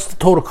go, what's the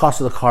total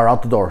cost of the car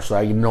out the door, so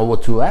I know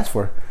what to ask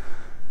for?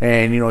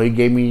 And he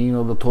gave me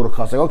the total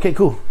cost. Like, okay,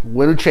 cool.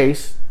 Went to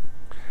Chase.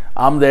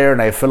 I'm there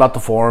and I fill out the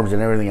forms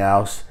and everything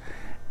else.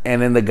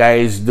 And then the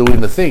guy's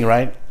doing the thing,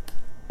 right?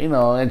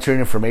 Entering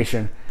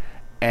information.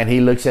 And he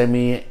looks at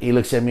me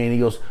and he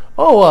goes,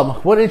 oh,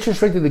 what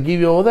interest rate did they give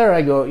you over there?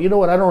 I go, you know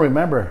what? I don't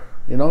remember.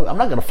 I'm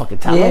not going to fucking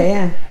tell him.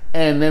 Yeah.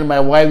 And then my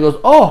wife goes,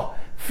 oh,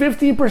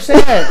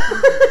 50%.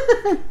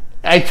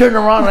 I turn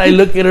around and I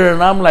look at her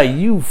and I'm like,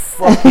 you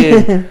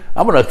fucking,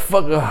 I'm going to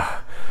fuck.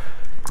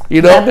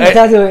 In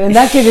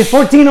that case, it's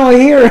 14 over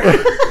here.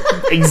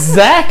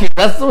 Exactly.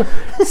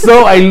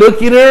 So I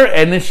look at her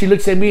and then she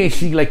looks at me and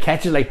she like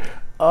catches like,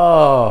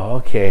 oh,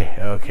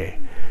 okay.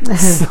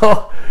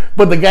 So,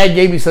 but the guy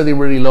gave me something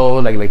really low,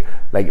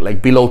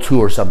 like below 2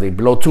 or something.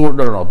 Below 2,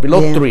 no,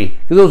 below 3.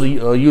 Because it was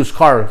a used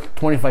car,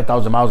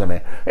 25,000 miles in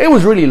it. It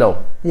was really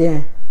low.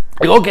 Yeah.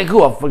 Like, okay,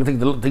 cool. I'll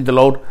fucking take the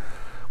load.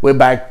 Went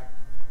back.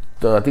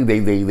 I think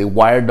they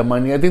wired the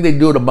money. I think they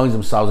do it amongst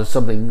themselves.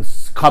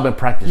 It's common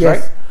practice,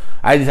 right?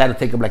 I just had to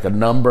take them like a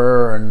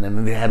number, and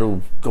then they had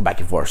to go back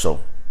and forth.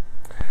 So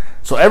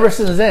ever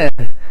since then,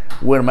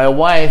 when my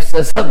wife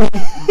says something,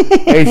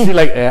 and she's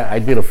like, I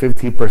did a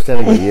 15%.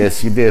 I go,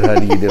 yes, you did,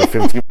 honey. You did a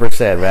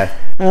 15%, man.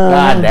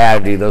 God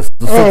damn, dude. Those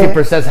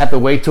 15%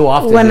 happen way too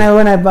often. When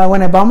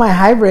I bought my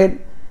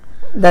hybrid,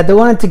 that they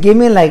wanted to give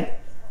me like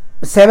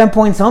 7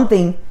 point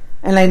something,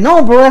 and like,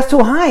 no, bro, that's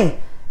too high.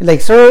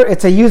 Like, sir,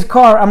 it's a used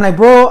car. I'm like,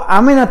 bro,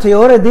 I'm in a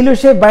Toyota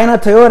dealership buying a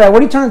Toyota.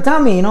 What are you trying to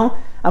tell me?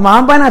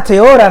 I'm buying a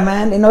Toyota,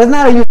 man. It's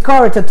not a used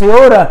car. It's a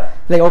Toyota.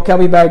 Like, okay, I'll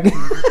be back.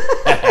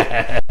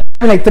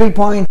 Like 3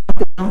 points.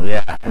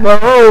 Yeah. But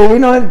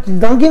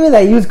don't give me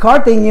that used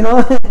car thing. You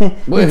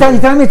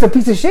tell me it's a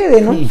piece of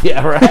shit.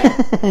 Yeah,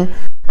 right.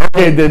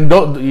 Okay, then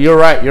don't. You're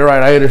right.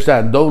 I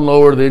understand. Don't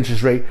lower the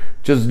interest rate.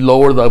 Just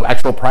lower the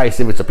actual price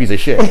if it's a piece of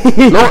shit.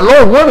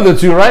 lower one of the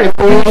two, right?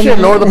 If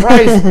lower the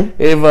price.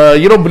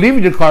 If you don't believe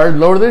in your car,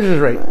 lower the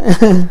interest rate.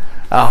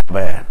 Oh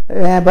man.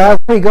 Yeah, but that's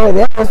pretty good.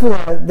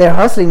 They're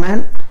hustling,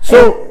 man.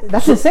 So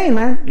that's insane,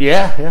 man.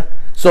 Yeah.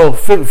 So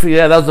that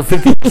was the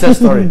 50%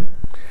 story.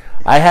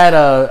 I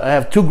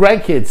have 2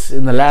 grandkids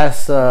in the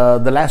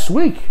last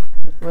week.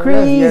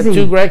 Crazy. Yeah,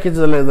 2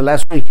 grandkids in the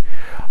last week.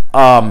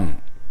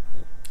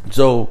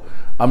 So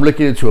I'm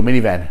looking into a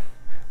minivan.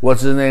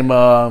 What's his name?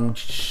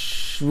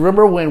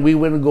 Remember when we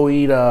went to go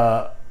eat?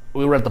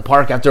 We were at the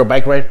park after a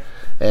bike ride,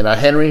 and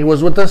Henry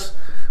was with us.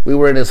 We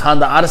were in his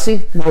Honda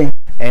Odyssey,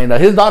 and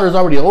his daughter's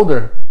already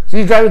older. So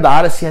he's driving the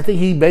Odyssey. I think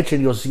he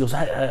mentioned, he goes,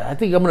 I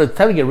think I'm going to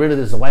try to get rid of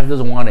this. The wife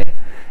doesn't want it.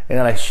 And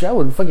I'm like, shit, I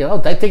would fucking,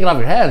 I'll take it off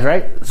your hands,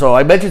 right? So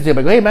I mentioned to him,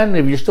 I go, hey man,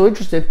 if you're still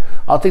interested,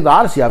 I'll take the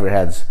Odyssey off your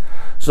hands.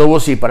 So we'll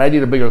see, but I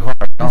need a bigger car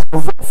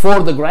for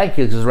the grandkids.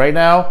 Because right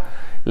now,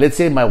 let's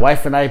say my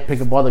wife and I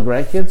pick up all the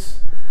grandkids,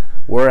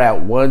 we're at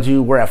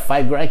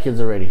 5 grandkids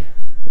already.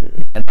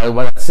 And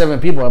at 7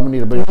 people, I'm gonna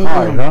need a bigger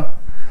car,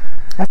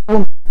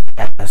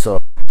 Yeah, so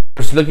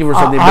just looking for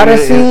something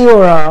Odyssey bigger,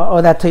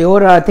 or that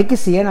Toyota, I think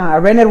it's Sienna. I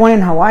rented one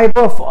in Hawaii,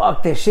 bro.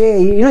 Fuck this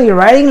shit. You're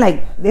riding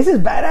like, this is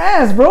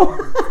badass, bro.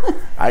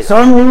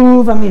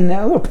 Sunroof. I mean,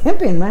 we're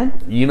pimping, man.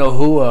 You know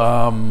who?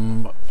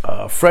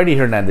 Freddie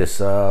Hernandez,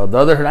 the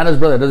other Hernandez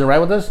brother that doesn't ride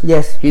with us.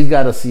 Yes, he's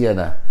got a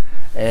Sienna.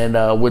 And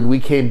when we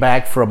came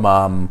back from,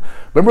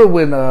 remember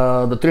when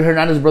the 3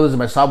 Hernandez brothers and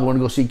myself went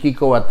to go see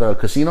Kiko at the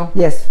casino?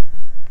 Yes.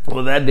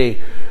 Well, that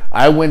day,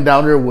 I went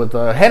down there with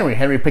Henry.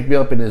 Henry picked me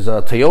up in his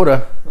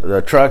Toyota,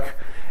 the truck,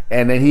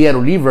 and then he had to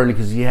leave early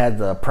because he had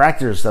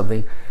practice or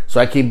something.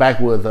 So I came back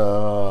with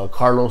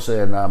Carlos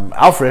and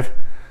Alfred,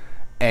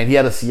 and he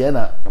had a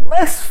Sienna.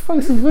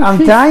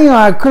 I'm telling you,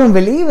 I couldn't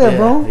believe it,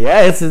 bro.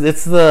 Yeah, it's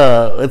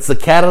the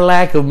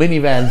Cadillac of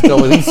minivans.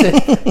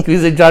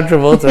 He's a John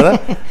Travolta,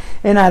 huh?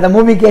 And the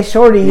movie Get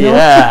Shorty, you know?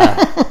 Yeah.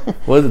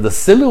 Was it the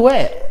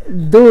silhouette?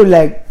 Dude,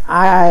 like,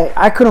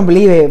 I couldn't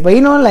believe it. But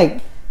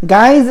like,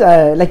 guys,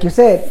 like you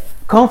said,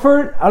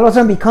 comfort all of a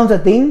sudden becomes a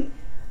thing.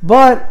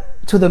 But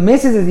to the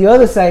missus is the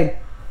other side.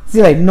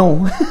 She's like,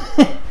 no.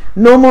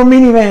 No more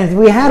minivans.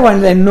 We had one,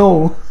 like,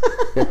 no.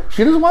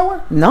 She doesn't want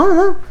one?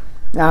 No.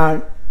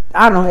 I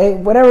don't know.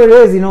 Whatever it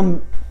is,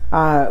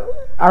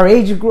 our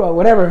age group,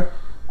 whatever.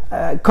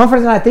 Comfort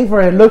is not a thing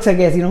for her looks, I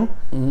guess,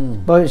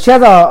 But she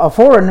has a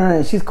Foreigner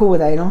and she's cool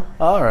with that,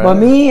 All right. But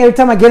me, every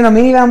time I get in a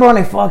minivan, bro, I'm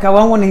like, fuck, I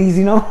want one of these,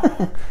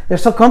 They're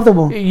so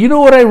comfortable. You know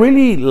what I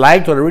really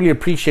liked, what I really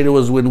appreciated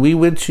was when we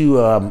went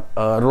to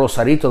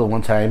Rosarito the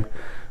one time,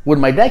 when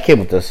my dad came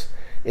with us,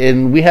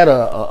 and we had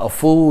a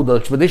full, the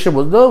expedition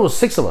was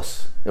 6 of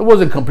us. It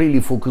wasn't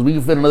completely full because we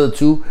could fit another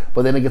 2,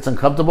 but then it gets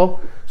uncomfortable.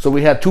 So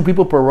we had 2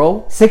 people per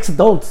row. 6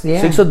 adults, yeah.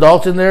 6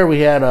 adults in there.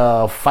 We had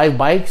 4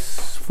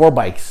 bikes.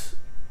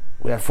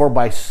 We had 4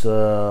 bikes,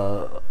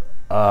 and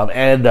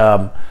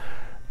I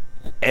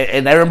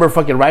remember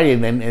fucking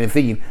riding and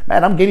thinking,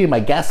 man, I'm getting my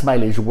gas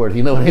mileage worth.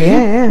 You know what I mean?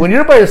 Yeah. When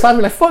you're by yourself,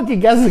 you're like, fucking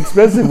gas is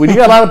expensive. When you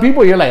got a lot of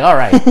people, you're like, all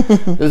right,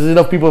 this is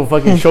enough people to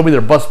fucking show me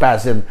their bus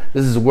pass, and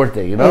this is worth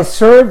it. It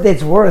served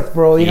its worth,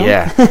 bro.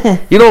 Yeah.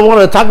 You know what I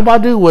wanted to talk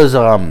about, dude, was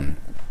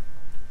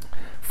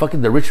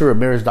fucking the Richard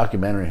Ramirez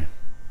documentary.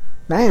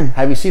 Man,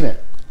 have you seen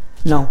it?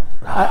 No,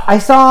 I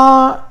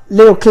saw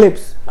little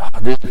clips. Oh,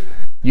 dude.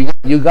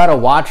 You gotta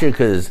watch it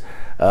because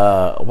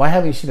why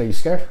haven't you seen it? Are you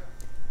scared?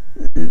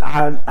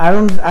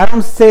 I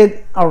don't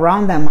sit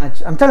around that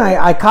much. I'm telling you,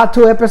 I caught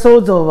 2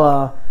 episodes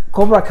of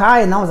Cobra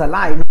Kai and that was a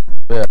lie.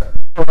 Yeah.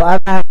 So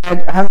I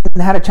haven't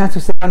had a chance to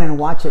sit down and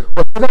watch it.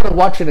 But you gotta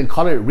watch it and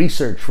call it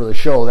research for the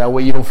show. That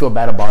way you don't feel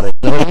bad about it.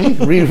 You know what I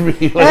mean?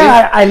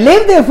 I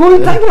lived there. What are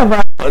you talking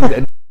about?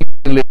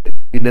 You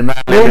did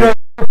not live there.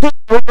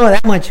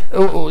 That much.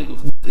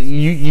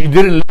 You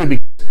didn't live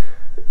because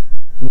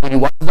when you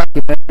watch the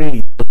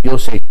documentary, you'll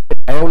say,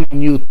 I only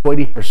knew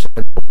 20%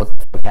 of what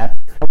the fuck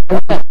happened.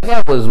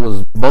 That was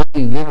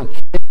bullying little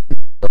kids,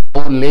 the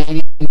old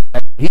lady.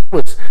 He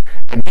was,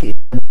 and the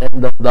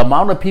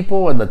amount of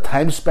people and the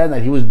time span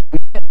that he was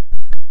doing it,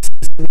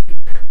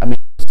 I mean,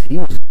 he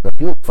would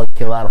fucking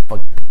kill a lot of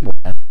fucking people,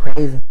 man.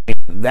 Crazy.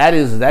 That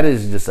is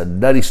just a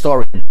nutty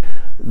story.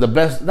 The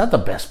best, not the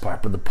best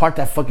part, but the part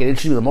that fucking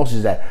interested me the most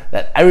is that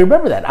I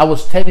remember that. I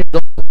was 10 years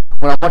old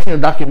when I was watching a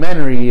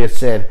documentary. It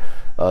said,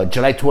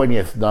 July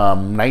 20th,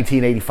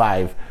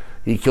 1985,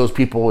 he kills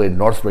people in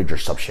Northridge or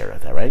some shit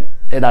like that, right?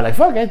 And I'm like,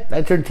 fuck, I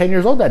turned 10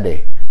 years old that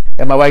day.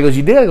 And my wife goes,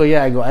 you did? I go,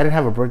 yeah. I go, I didn't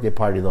have a birthday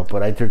party though,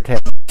 but I turned 10.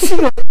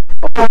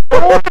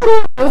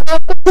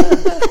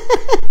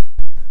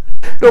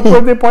 No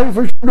birthday party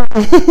for sure.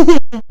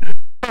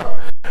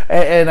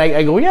 And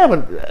I go, yeah,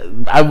 but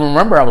I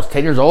remember I was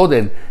 10 years old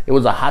and it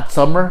was a hot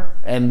summer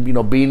and,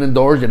 being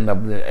indoors and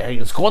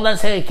it's cold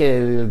as heck,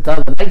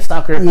 the night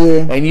stalker,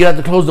 and you have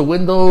to close the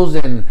windows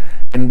and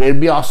and it'd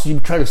be also you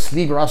try to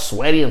sleep, you're all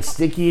sweaty and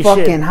sticky and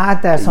fucking shit.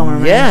 hot that summer,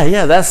 man.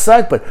 Yeah, that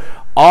sucked. But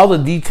all the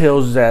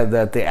details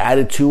that they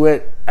added to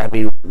it, I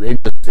mean,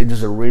 it's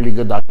just a really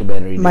good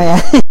documentary.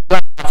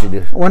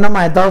 One of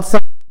my adult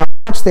sons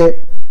watched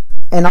it,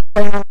 and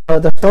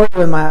the story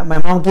when my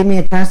mom gave me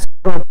a chance to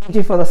go to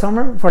PG for the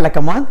summer for like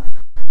a month.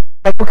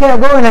 Like, okay, I'll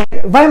go, and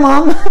like, bye,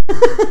 mom.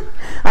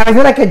 I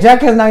feel like a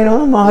jackass now, you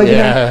know. Mom,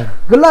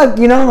 good luck,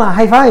 you know.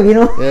 High five, you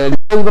know. Yeah,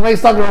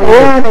 nice talking.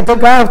 Yeah, and I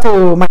took off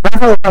to my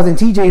grandfather's house in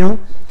TJ, you know.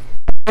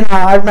 And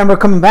I remember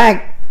coming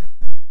back.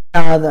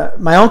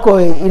 My uncle,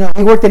 you know,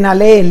 he worked in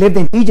LA and lived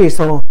in TJ,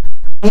 so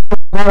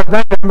I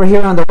remember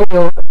hearing on the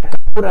radio.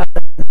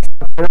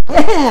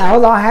 Yeah, I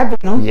was all happy,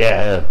 you know.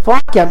 Yeah.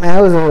 Fuck yeah, man.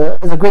 It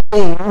was a great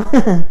day, you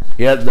know.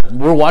 Yeah,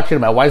 we're watching.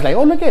 My wife's like,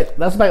 "Oh, look at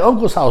that's my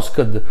uncle's house."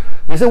 Cause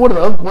they said one of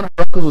her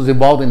uncles was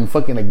involved in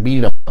fucking like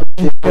beating up,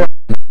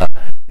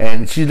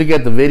 and she's looking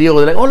at the video.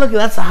 They're like, "Oh, look,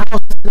 that's the house,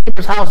 the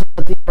neighbor's house,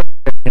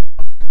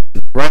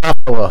 right off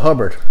of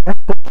Hubbard."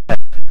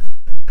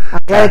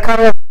 I caught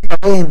it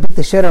and beat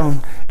the shit out of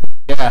him.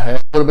 Yeah,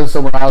 it would have been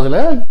somewhere else.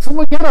 Like, hey,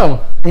 someone get him.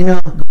 You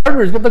know,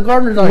 gardeners, get the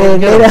gardeners on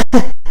here.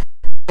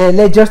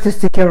 Let justice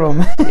take care of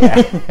him.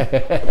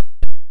 Yeah.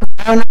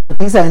 I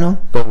know.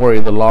 Don't worry,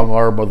 the long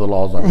arm of the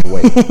law's on the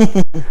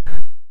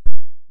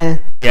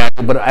way. Yeah,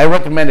 but I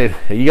recommend it.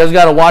 You guys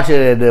gotta watch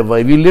it. And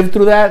if you live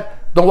through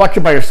that, don't watch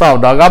it by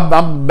yourself, dog.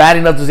 I'm bad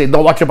enough to say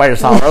don't watch it by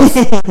yourself.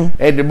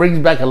 It brings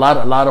back a lot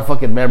of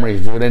fucking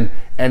memories, dude.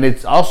 And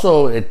it's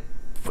also it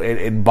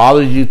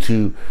bothers you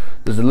to.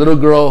 There's a little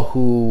girl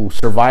who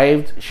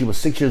survived. She was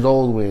 6 years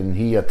old when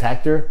he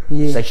attacked her,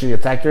 sexually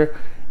attacked her,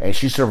 and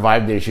she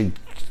survived it. She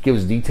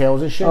gives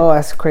details and shit. Oh,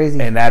 that's crazy.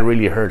 And that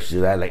really hurts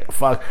you. That like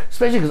fuck,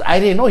 especially because I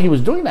didn't know he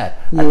was doing that.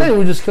 I thought he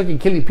was just fucking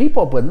killing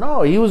people, but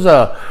no, he was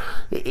a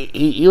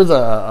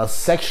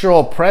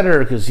sexual predator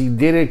because he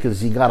did it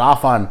because he got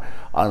off on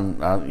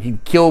he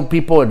killed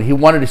people and he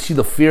wanted to see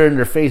the fear in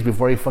their face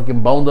before he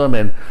fucking boned them,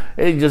 and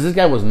this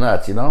guy was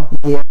nuts, you know.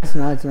 Yeah, it's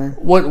nuts, man.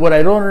 What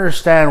I don't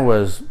understand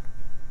was,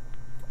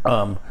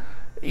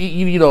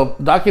 you know,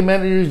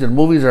 documentaries and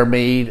movies are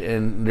made,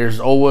 and there's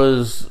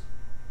always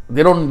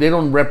they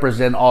don't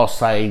represent all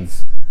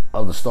sides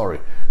of the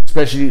story.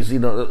 Especially, you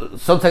know,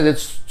 sometimes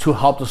it's to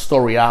help the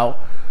story out,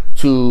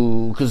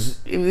 because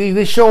if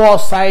they show all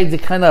sides,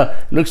 it kind of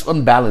looks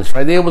unbalanced,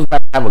 right? They always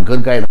have a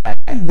good guy and a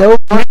bad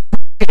guy.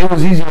 It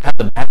was easy to have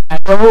the bad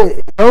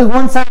guy. There was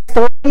one side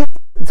story,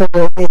 so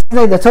it's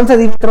like sometimes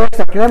even throw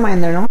extra crema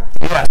in there, no?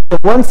 Yeah. The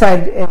one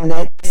side, and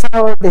they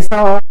saw the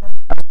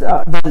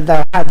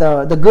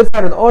good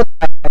side of the other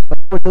side, but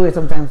people do it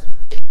sometimes.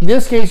 In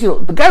this case, you know,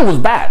 the guy was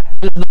bad.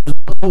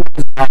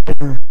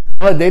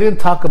 But they didn't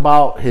talk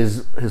about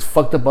his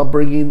fucked up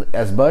upbringing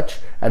as much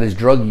and his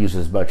drug use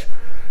as much,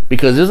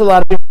 because there's a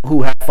lot of people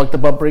who have fucked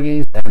up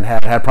upbringings and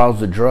had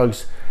problems with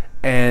drugs,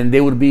 and they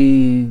would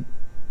be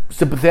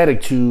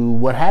sympathetic to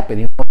what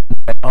happened. You know,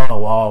 like,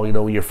 oh well, you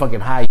know, when you're fucking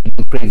high, you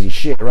do crazy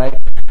shit, right?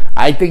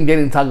 I think they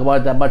didn't talk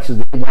about it that much because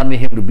they wanted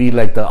him to be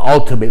like the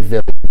ultimate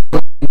villain.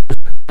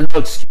 No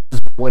excuses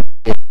for what he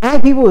did. I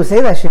have people who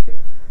say that shit.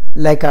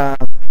 Like, I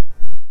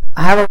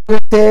have a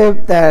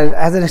relative that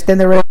has an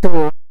extended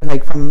relative,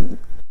 like from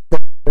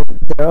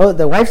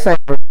the wife's side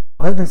or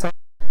husband's side,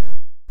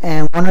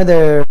 and one of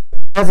their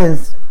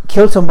cousins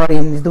killed somebody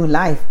and is doing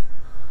life.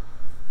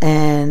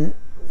 And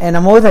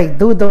I'm always like,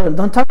 dude,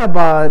 don't talk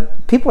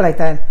about people like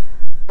that.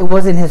 It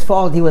wasn't his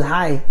fault. He was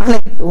high. I'm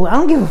like, well, I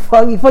don't give a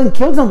fuck. He fucking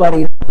killed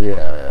somebody.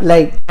 Yeah.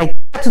 Like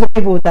to the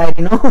people who died,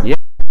 you know. Yeah.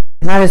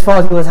 It's not his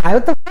fault. He was high.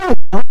 What the fuck? You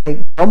know?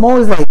 Like, I'm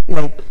always like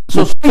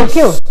so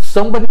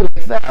somebody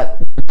like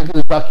that look at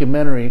the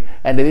documentary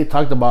and they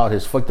talked about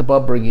his fucked up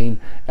upbringing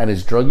and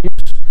his drug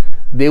use.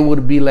 They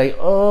would be like,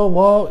 oh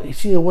well, you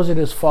see, it wasn't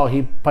his fault.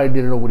 He probably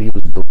didn't know what he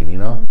was doing, you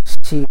know.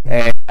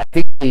 And I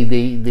think they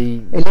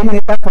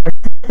eliminate that part.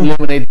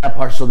 Eliminate that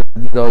part so that,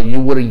 you know, you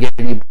wouldn't get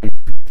anybody to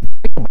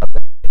think about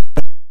that.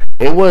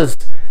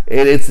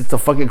 It's a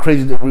fucking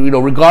crazy, you know,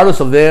 regardless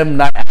of them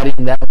not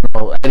adding that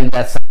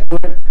side to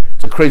it.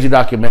 It's a crazy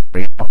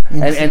documentary, you know?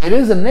 Yes. And it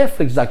is a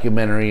Netflix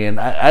documentary, and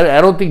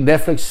I don't think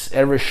Netflix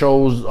ever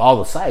shows all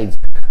the sides.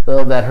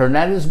 That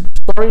Hernandez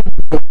story,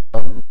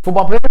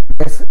 football player,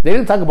 yes. They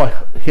didn't talk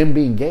about him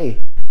being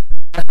gay.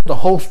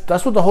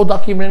 That's what the whole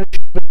documentary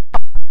was.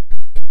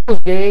 He was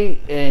gay,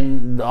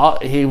 and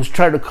he was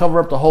trying to cover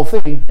up the whole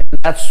thing.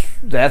 And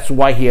that's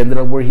why he ended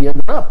up where he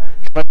ended up.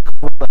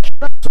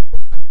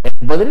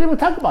 But they didn't even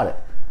talk about it.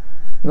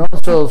 You know,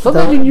 so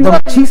sometimes you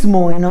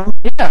machismo, you know.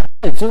 Yeah,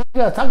 so you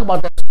gotta talk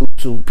about that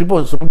to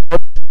people.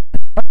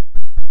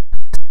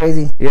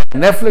 Crazy. Yeah,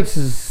 Netflix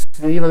is,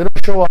 you know, they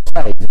don't show all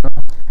sides. You know,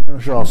 they don't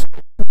show all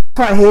sides.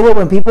 I hate it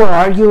when people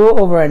argue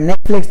over a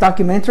Netflix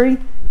documentary.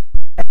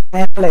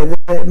 And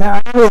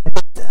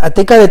I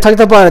think I talked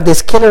about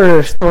this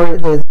killer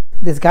story.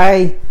 This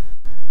guy,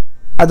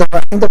 people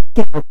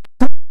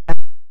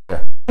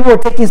were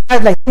taking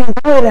sides like,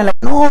 and like,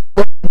 no,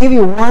 they'll give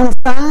you one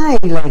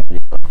side. Like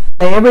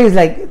everybody's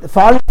like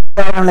following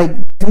that. I'm like,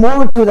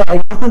 more to that.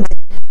 You know?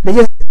 They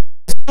just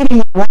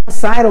getting one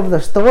side of the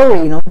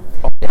story, you know,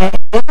 and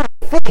it's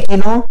fake, you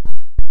know.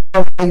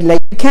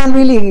 Like you can't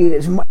really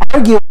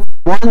argue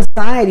one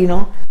side, you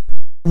know.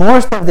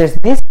 More stuff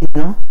there's missing, you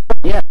know.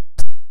 Yeah.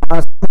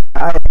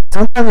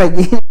 Sometimes like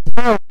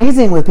you're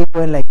reasoning with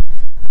people and like,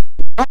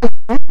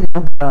 you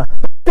know,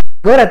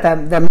 good at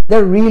that.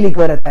 They're really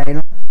good at that, you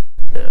know.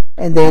 Yeah.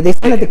 And they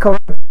seem like the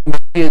correct.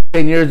 In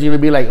 10 years, you're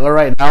gonna be like, all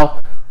right,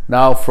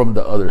 now from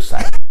the other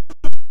side.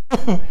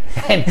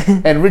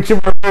 and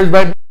Richard Ramirez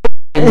might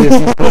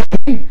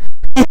be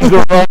he grew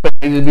up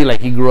and he'd be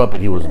like, he grew up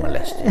and he was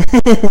molested.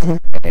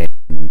 And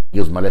he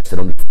was molested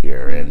on the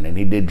fear, and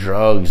he did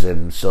drugs,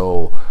 and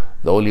so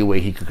the only way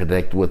he could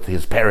connect with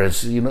his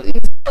parents, you know,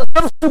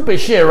 some stupid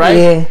shit, right?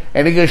 Yeah.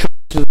 And he goes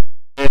to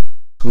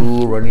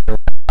school running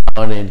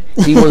around, and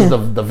he was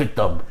the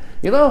victim,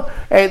 you know.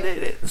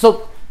 And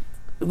so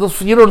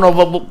you don't know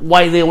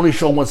why they only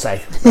show one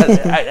side.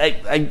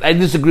 I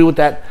disagree with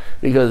that,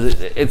 because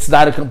it's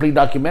not a complete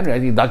documentary. I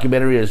think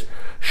documentary is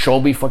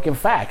show me fucking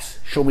facts,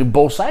 show me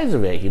both sides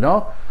of it, you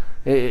know.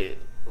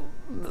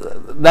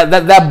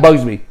 That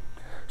bugs me.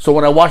 So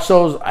when I watch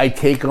those, I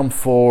take them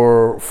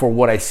for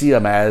what I see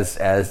them as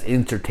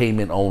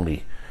entertainment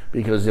only.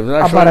 Because if they're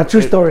not about a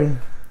true story.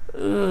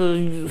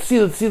 See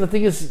the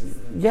thing is,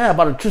 yeah,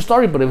 about a true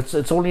story, but if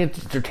it's only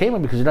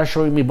entertainment, because you're not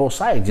showing me both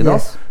sides, you know.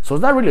 Yes. So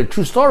it's not really a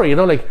true story, you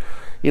know. Like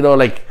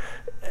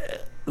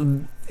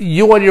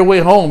you on your way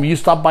home, you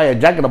stop by a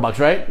Jack in the Box,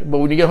 right? But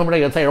when you get home, you're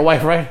not gonna tell your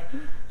wife, right?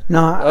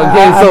 No.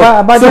 Okay,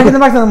 I bought Jack in the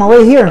Box on my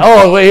way here.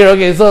 Oh, way here.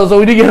 Okay, so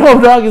when you get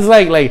home, dog, it's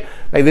like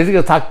they're just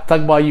gonna talk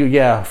about you.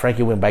 Yeah,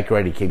 Frankie went back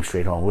already, came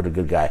straight home. What a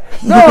good guy.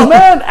 No,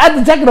 man, add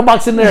the Jack in the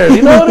Box in there.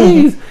 You know what I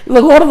mean? He's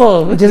like, what are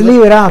those? Just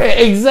leave it out.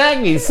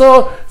 Exactly.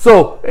 So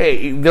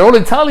hey, they're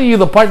only telling you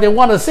the part they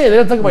want to say. They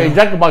don't talk about your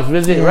Jack in the Box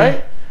visit,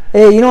 right?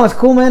 Hey, you know what's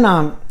cool,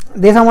 man?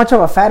 This how much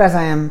of a fat ass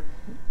I am.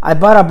 I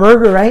bought a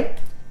burger, right?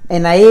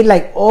 And I ate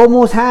like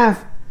almost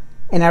half,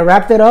 and I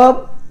wrapped it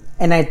up,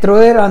 and I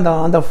threw it on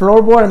the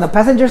floorboard on the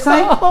passenger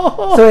side,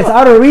 so it's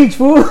out of reach,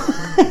 fool.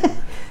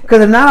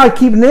 Because now I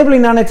keep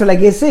nibbling on it till I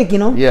get sick, you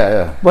know.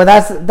 Yeah. But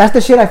that's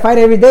the shit I fight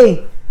every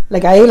day.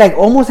 Like I ate like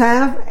almost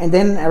half, and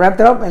then I wrapped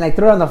it up and I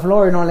threw it on the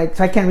floor, you know, like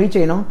so I can't reach it,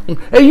 you know.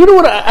 Hey, you know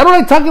what? I don't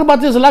like talking about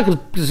this a lot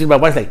because my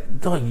wife's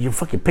like, "Dog, you're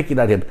fucking picking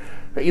at him."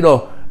 You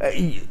know,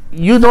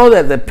 you know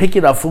that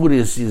picking up food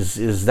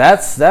is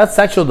that's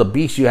actually the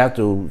beast you have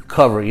to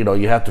cover. You know,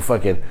 you have to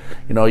fucking,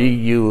 you know,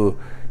 you've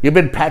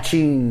been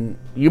patching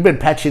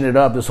it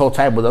up this whole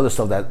time with other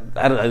stuff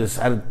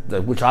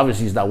that which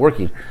obviously is not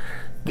working.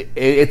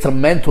 It's a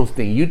mental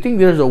thing. You think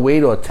there's a way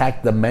to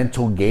attack the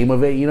mental game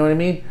of it? You know what I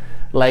mean?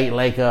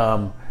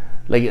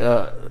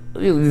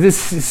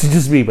 This is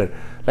just me, but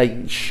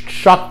like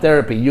shock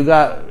therapy. You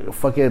got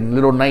fucking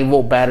little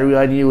 9-volt battery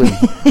on you,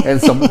 and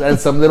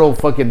some little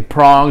fucking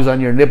prongs on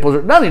your nipples,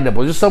 or not your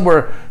nipples, just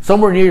somewhere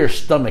near your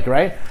stomach,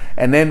 right?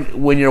 And then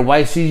when your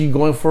wife sees you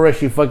going for it,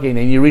 she fucking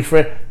and you reach for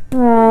it.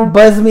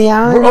 Buzz me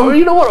out. Or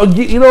you know what?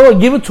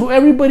 Give it to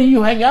everybody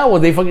you hang out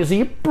with. They fucking see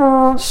you.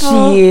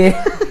 Shit.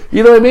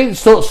 You know what I mean?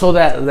 So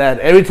that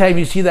every time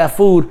you see that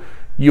food,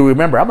 you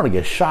remember, I'm gonna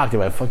get shocked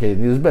if I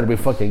fucking. This better be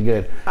fucking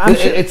good.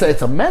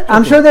 It's a mental.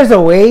 I'm sure there's a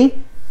way,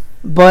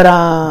 but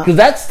because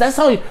that's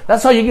how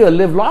you're gonna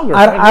live longer.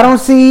 I don't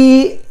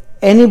see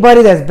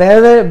anybody that's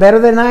better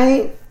than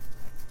I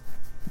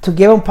to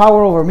give them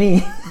power over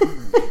me.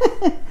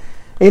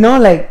 You know,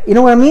 like you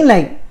know what I mean,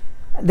 like.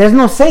 There's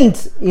no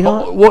saints, you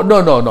know.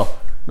 No.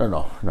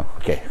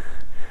 Okay,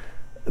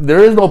 there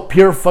is no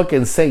pure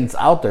fucking saints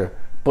out there.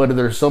 But if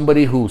there's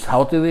somebody who's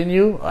healthier than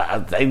you,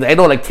 I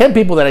know like 10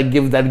 people that I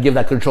give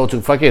that control to.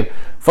 Fucking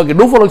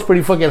Nufo looks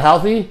pretty fucking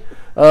healthy.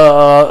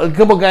 A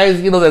couple guys,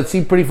 you know, that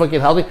seem pretty fucking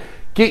healthy.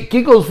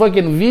 Kiko's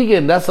fucking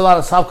vegan. That's a lot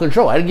of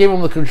self-control. I gave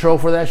him the control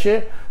for that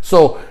shit.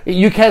 So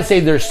you can't say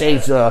they're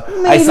saints.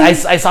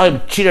 I saw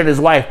him cheat on his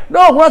wife.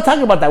 No, we're not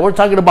talking about that. We're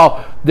talking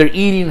about their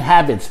eating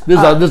habits.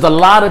 There's a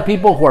lot of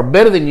people who are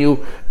better than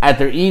you at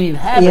their eating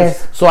habits.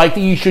 Yes. So I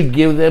think you should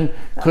give them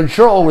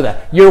control over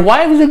that. Your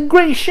wife is in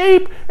great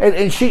shape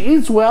and she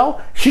eats well.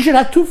 She should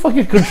have 2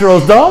 fucking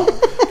controls, dog.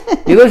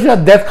 You know, she got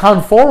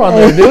DEFCON 4 on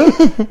there, dude.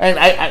 And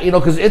I you know,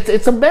 because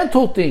it's a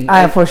mental thing.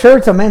 For sure,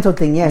 it's a mental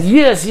thing. Yes.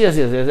 Yes.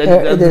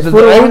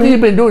 Everything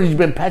you've been doing, you've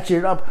been patching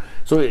it up.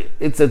 So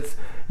it's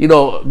you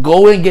know,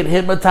 go and get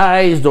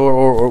hypnotized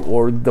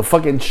or the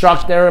fucking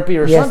shock therapy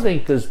or something,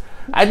 because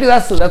I think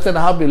that's gonna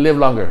help you live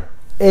longer.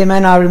 Hey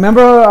man, I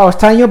remember I was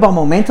telling you about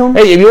momentum.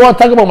 Hey, if you want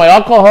to talk about my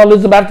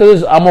alcoholism after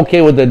this, I'm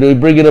okay with it,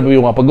 dude. Bring it up if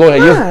you want, but go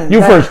ahead.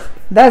 You first.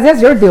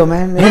 That's your deal,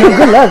 man. You know,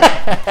 good luck.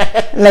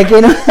 Like, you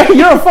know,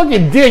 you're a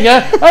fucking dick,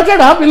 huh? I'm trying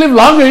to help you live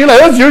longer. You're like,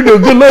 that's your deal.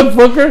 Good luck,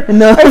 fucker.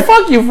 No. Hey,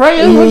 fuck you,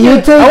 Frank. I want you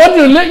to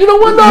live. You know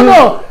what?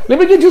 No. Let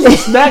me get you some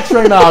snacks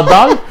right now,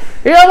 dog.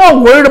 Hey, I'm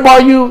not worried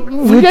about you.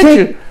 Forget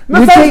you.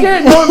 No,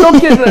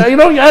 don't get. You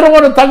know, I don't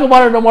want to talk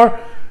about it no more.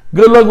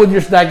 Good luck with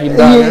your snacking,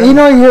 dog. You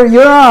know,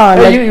 you're on.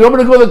 Hey, like, you want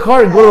me to go to the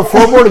car and go to the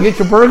floorboard and get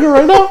your burger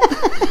right now?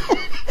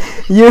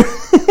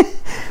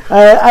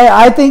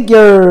 I think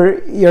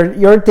your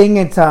thing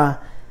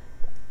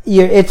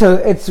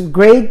it's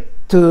great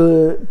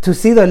to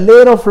see the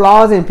little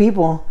flaws in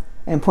people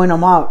and point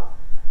them out.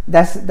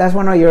 That's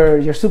one of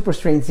your super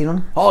strengths, you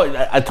know. Oh,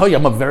 I told you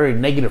I'm a very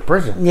negative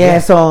person. Yeah.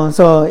 So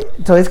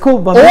it's cool.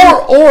 But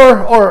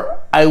or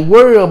I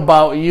worry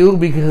about you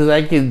because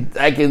I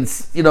can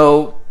you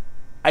know,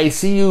 I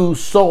see you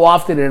so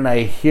often and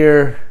I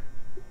hear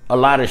a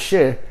lot of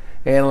shit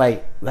and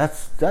like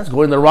that's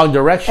going the wrong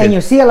direction. And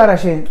you see a lot of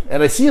shit.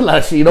 And I see a lot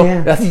of shit. You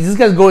know, this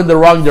guy's going the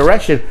wrong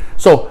direction.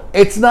 So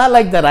it's not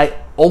like that. I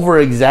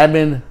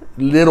over-examine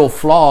little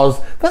flaws.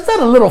 That's not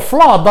a little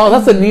flaw, dog.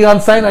 That's a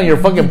neon sign on your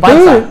fucking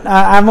bicep. Dude,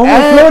 I'm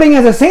almost floating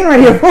as a saint right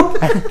here.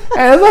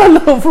 And it's not a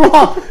little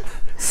flaw.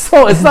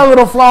 So it's not a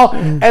little flaw.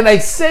 And I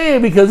say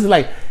it because,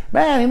 like,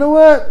 man, you know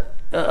what?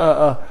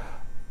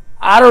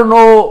 I don't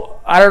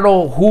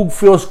know who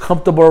feels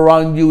comfortable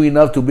around you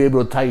enough to be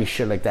able to tell you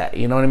shit like that.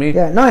 You know what I mean?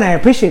 Yeah, no, and I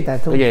appreciate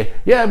that too. Okay,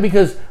 yeah,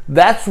 because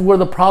that's where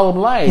the problem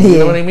lies. You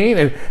know what I mean?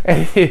 And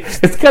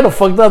it's kind of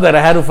fucked up that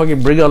I had to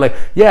fucking bring out like,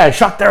 yeah,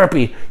 shock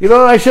therapy. You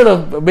know, I should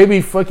have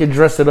maybe fucking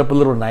dressed it up a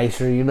little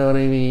nicer. You know what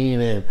I mean?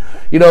 And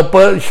you know,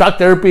 but shock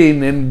therapy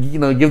and you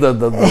know, give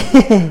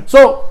the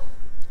so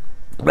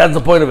that's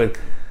the point of it.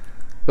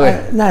 Go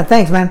ahead. Nah,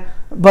 thanks, man.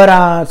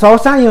 But so I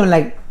was telling you,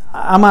 like,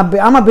 I'm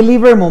a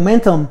believer in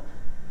momentum.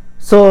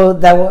 So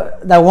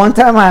that one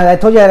time I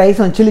told you that I ate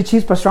some chili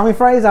cheese pastrami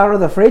fries out of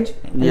the fridge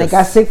and I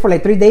got sick for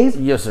like 3 days.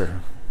 Yes, sir.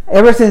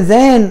 Ever since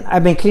then,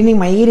 I've been cleaning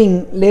my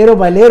eating little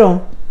by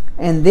little.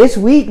 And this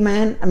week,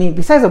 man, I mean,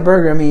 besides a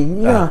burger, I mean,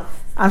 you know,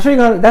 I'm sure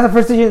that's the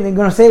first thing you're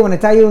gonna say when I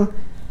tell you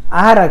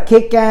I had a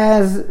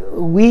kick-ass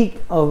week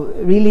of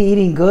really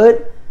eating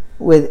good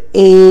with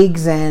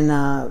eggs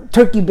and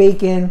turkey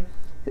bacon,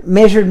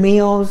 measured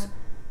meals.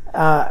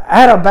 I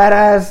had a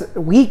badass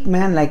week,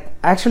 man. Like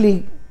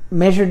actually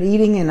measured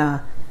eating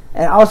and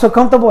also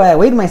comfortable. I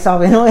weighed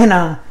myself, you know, and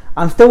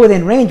I'm still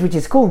within range, which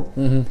is cool.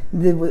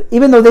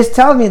 Even though this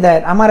tells me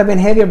that I might have been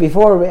heavier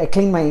before, I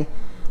cleaned my, you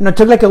know, it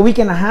took like a week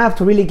and a half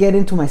to really get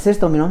into my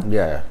system, you know.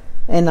 Yeah.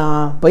 And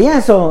but yeah,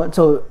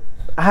 so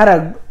I had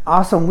an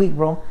awesome week,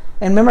 bro.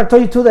 And remember I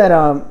told you too that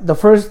the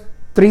first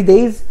 3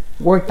 days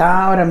worked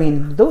out. I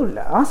mean, dude,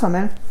 awesome,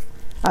 man.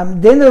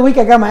 The end of the week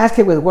I got my ass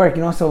kicked with work,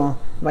 you know, so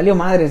valió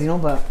madres, you know.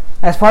 But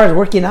as far as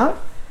working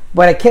out,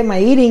 but I kept my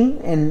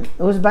eating and it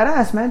was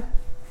badass, man.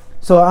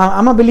 So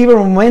I'm a believer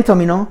in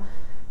momentum, you know.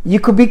 You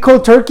could be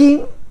cold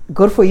turkey,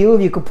 good for you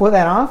if you could pull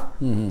that off.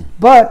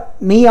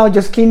 But me, I was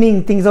just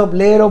cleaning things up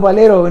little by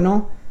little, you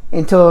know,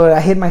 until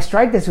I hit my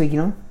stride this week, you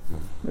know.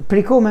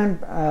 Pretty cool, man.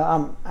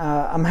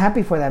 I'm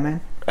happy for that,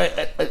 man.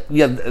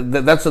 Yeah,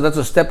 that's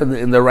a step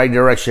in the right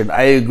direction.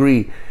 I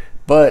agree,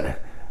 but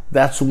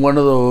that's one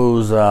of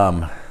those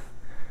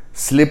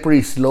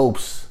slippery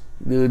slopes.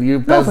 Dude,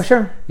 no, for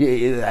sure.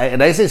 Yeah,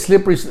 and I say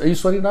slippery. Are you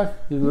sweaty, Doc?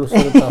 You little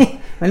sweaty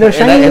My little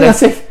shiny.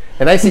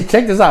 And I say,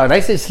 check this out. And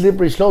I say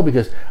slippery slope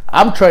because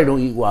I'm trying to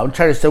eat well. I'm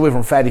trying to stay away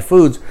from fatty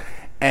foods.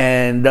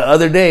 And the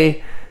other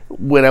day,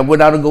 when I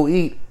went out to go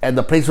eat, and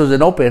the place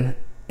wasn't open,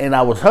 and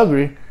I was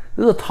hungry,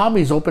 there's a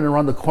Tommy's open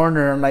around the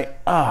corner. And I'm like,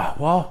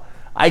 well,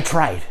 I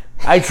tried.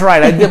 I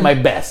did my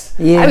best.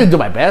 I didn't do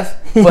my best,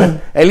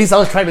 but at least I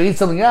was trying to eat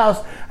something else.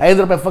 I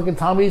ended up at fucking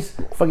Tommy's,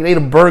 fucking ate a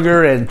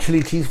burger and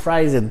chili cheese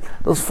fries, and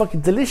those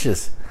fucking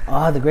delicious.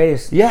 Oh, the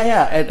greatest.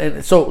 Yeah,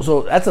 and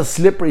so that's a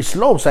slippery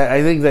slope. So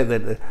I think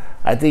that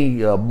I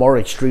think more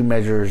extreme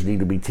measures need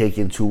to be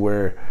taken to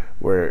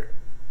where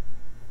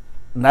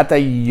not that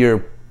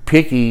you're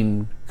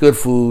picking good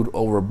food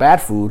over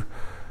bad food.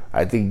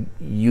 I think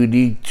you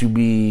need to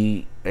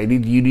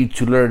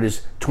learn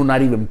is to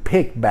not even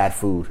pick bad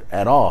food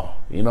at all,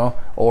 you know,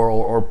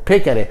 or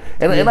pick at it.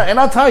 And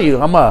I'll tell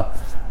you, I'm a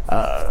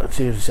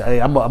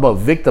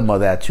victim of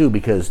that too,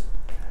 because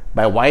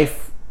my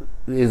wife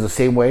is the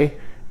same way,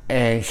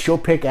 and she'll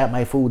pick at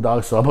my food,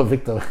 dog. So I'm a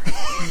victim.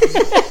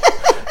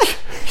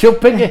 She'll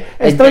pick it.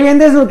 Estoy bien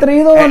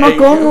desnutrido, no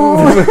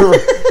como.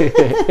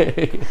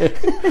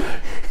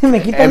 Me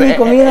quitan mi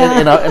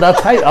comida. And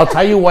I'll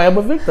tell you why I'm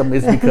a victim.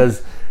 It's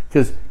because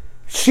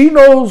she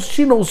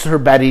knows her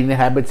bad eating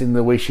habits and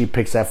the way she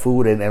picks that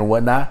food and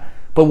whatnot.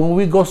 But when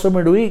we go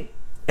somewhere to eat,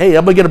 hey,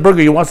 I'm gonna get a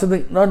burger. You want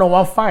something? No,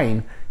 I'm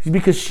fine.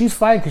 Because she's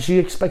fine because she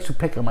expects to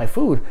pick on my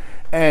food,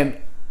 and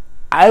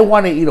I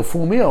want to eat a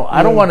full meal.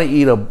 I don't want to eat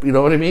you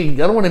know what I mean?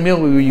 I don't want a meal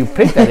where you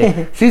pick at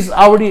it. She's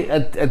already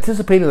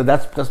anticipating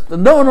that's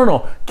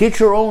no. Get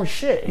your own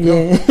shit. You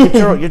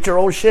know? Get your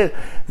own shit.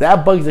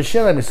 That bugs the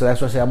shit out of me. So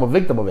that's why I say I'm a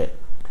victim of it,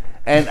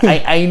 and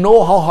I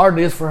know how hard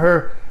it is for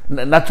her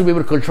not to be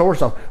able to control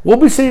herself. We'll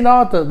be sitting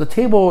out at the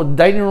table,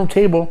 dining room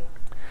table,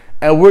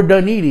 and we're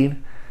done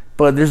eating,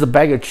 but there's a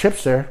bag of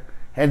chips there.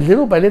 And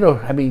little by little,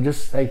 I mean,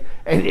 just like,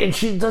 and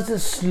she does it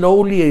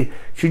slowly.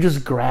 She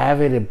just grab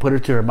it and put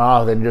it to her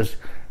mouth, and just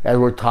as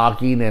we're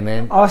talking, and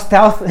then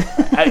stealth.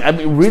 I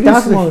mean, really,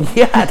 stealth mode.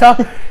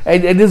 Yeah,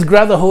 and just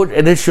grab the whole,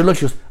 and then she looks.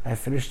 She goes, "I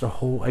finished the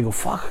whole." I go,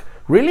 "Fuck,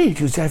 really?"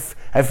 She goes,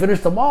 "I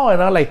finished them all,"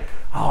 and I'm like,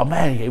 "Oh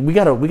man, we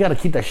gotta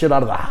keep that shit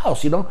out of the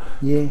house, you know?"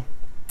 Yeah.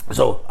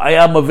 So I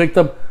am a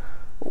victim.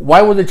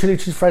 Why were the chili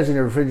cheese fries in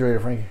your refrigerator,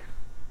 Frankie?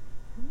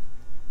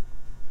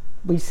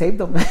 We saved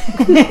them.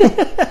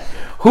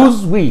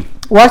 Who's we?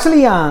 Well,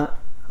 actually,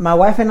 my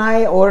wife and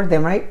I ordered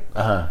them, right?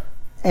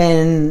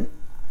 And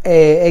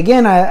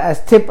again,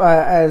 as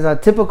a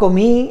typical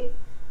me,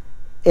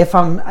 if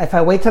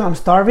I wait till I'm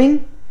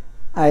starving,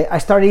 I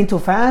start eating too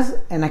fast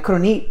and I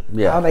couldn't eat.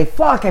 I was like,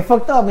 fuck, I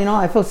fucked up.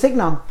 I feel sick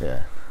now.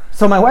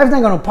 So my wife's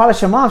not gonna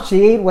polish them off.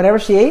 She ate whatever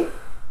she ate,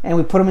 and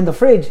we put them in the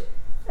fridge.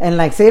 And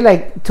like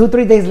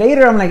 2-3 days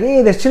later, I'm like,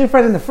 hey, there's chili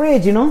fries in the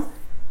fridge,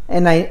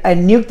 And I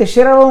nuked the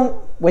shit out of them,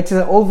 which is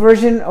an old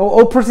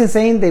person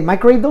saying they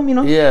microwaved them,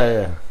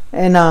 Yeah.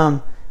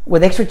 And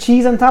with extra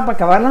cheese on top,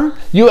 acabarla.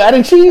 You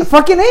added cheese?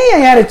 Fucking A,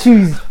 I added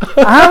cheese.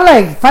 I have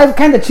like 5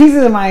 kinds of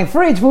cheeses in my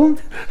fridge, boom.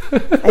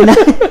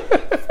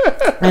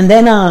 And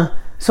then,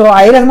 so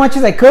I ate as much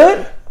as I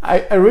could.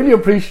 I really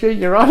appreciate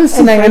your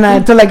honesty. And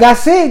until I got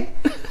sick.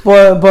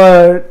 But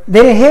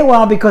they didn't hit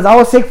well because I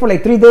was sick for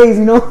like 3 days,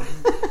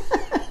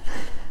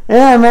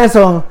 Yeah, man,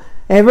 so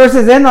ever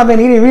since then I've been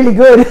eating really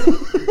good.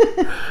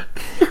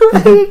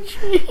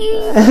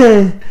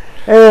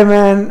 Hey,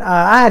 man,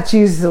 I had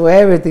cheese to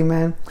everything,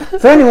 man.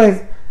 So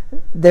anyways,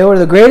 they were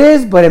the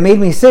greatest, but it made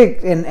me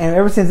sick. And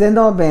ever since then,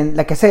 though, I've been,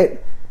 like I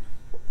said,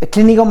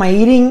 cleaning up my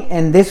eating.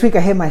 And this week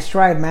I hit my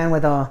stride, man,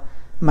 with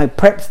my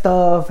prep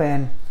stuff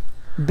and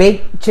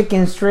baked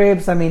chicken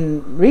strips. I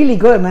mean, really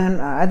good, man.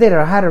 I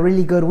had a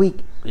really good week.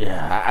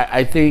 Yeah,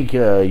 I think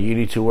you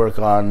need to work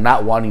on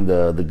not wanting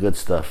the good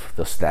stuff,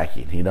 the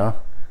stacking.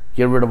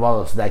 Get rid of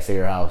all the snacks at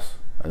your house.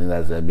 I think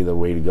that'd be the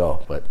way to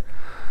go. But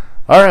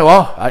all right,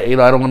 well, I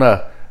don't want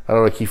to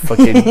keep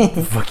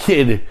fucking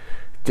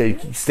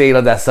staying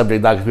on that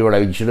subject. Because people are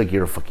like, you should look,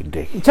 you're a fucking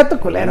dick. Chato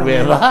culero,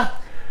 man.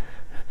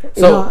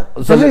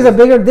 So he's a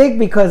bigger dick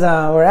because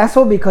or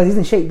asshole because he's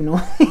in shape.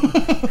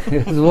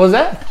 What was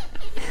that?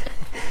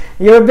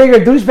 You're a bigger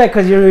douchebag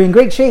because you're in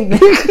great shape.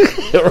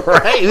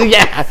 Right?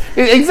 Yeah.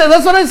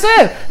 That's what I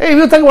said. Hey,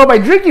 we'll talk about my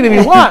drinking if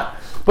you want.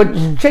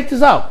 But check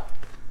this out.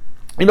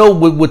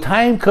 With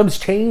time comes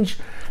change,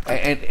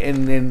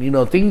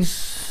 and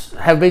things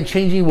have been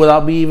changing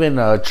without me even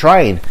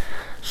trying.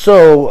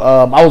 So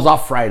I was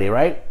off Friday,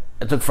 right?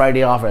 I took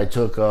Friday off, and I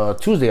took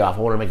Tuesday off. I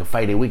want to make a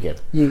 5-day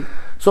weekend. Yeah.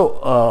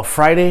 So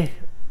Friday,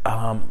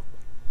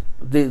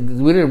 we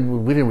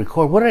didn't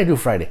record. What did I do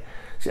Friday?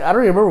 See, I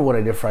don't remember what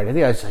I did Friday. I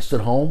think I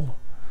stood home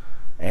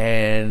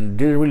and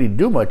didn't really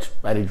do much.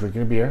 I didn't drink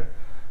any beer.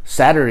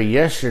 Saturday,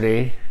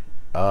 yesterday,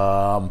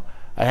 I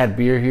had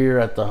beer here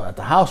at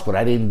the house, but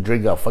I didn't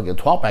drink a fucking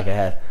 12-pack. I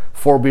had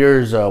 4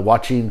 beers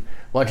watching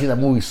that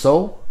movie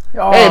Soul.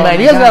 Oh, hey, man,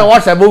 you guys gotta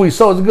watch that movie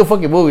Soul. It's a good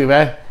fucking movie,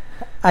 man.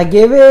 I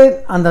give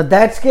it, on the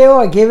dad scale,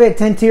 I give it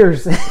 10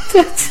 tears.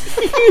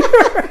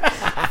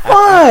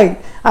 Fuck!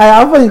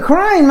 I've been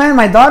crying, man.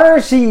 My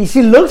daughter, she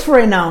looks for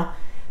it now.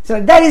 So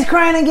Daddy's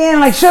crying again.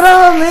 Like, shut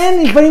up, man.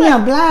 He's putting me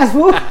on blast,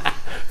 fool.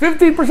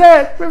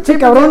 15%.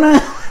 Cabrona.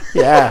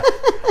 Yeah.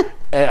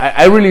 And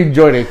I really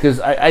enjoyed it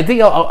because I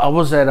think I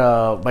was at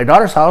my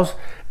daughter's house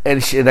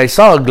and I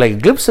saw like a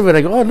glimpse of it.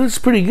 I go, oh, it looks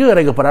pretty good.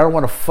 I go, but I don't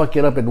want to fuck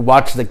it up and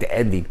watch like the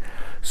ending.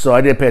 So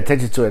I didn't pay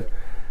attention to it.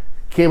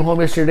 Came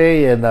home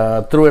yesterday and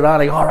threw it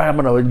on. I go, all right, I'm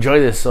going to enjoy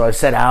this. So I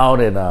sat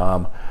out and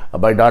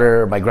my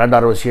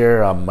granddaughter was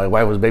here. My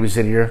wife was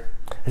babysitting here.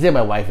 I say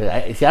my wife.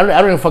 I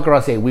don't even fuck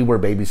around saying we were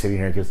babysitting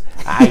here because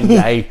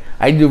I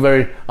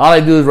do all I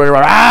do is run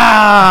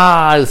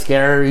around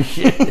scary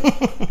shit.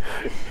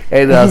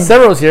 And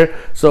Sarah was here,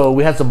 so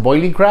we had some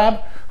boiling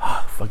crab.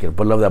 Oh, fucking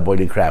love that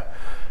boiling crab.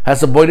 Had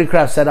some boiling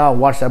crab, sat out and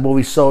watched that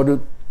movie. So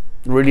dude,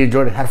 really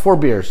enjoyed it. Had 4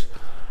 beers.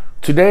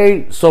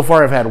 Today, so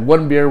far, I've had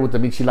 1 beer with the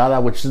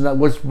michelada, which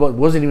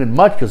wasn't even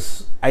much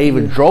because I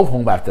even drove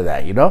home after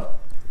that.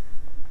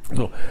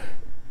 So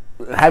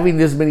having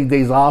this many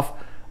days off,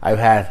 I've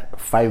had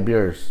 5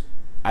 beers.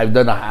 I've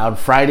done on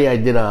Friday. I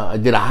did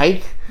a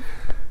hike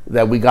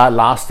that we got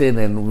lost in,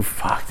 and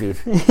fuck, dude.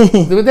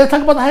 Did they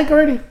talk about the hike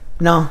already?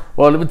 No.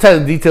 Well, let me tell you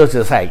the details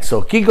of this hike.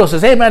 So Kiko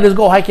says, "Hey man, let's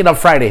go hiking on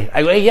Friday."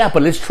 I go, "Hey, yeah,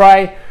 but let's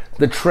try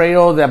the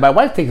trail that my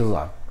wife takes us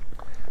on."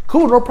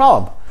 Cool, no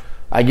problem.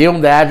 I gave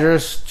them the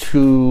address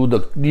to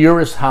the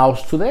nearest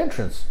house to the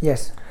entrance.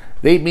 Yes.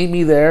 They meet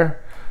me there.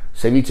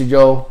 Ceviche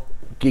Joe,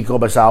 Kiko,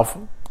 myself,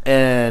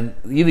 and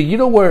you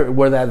know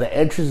where the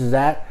entrance is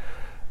at.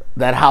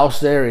 That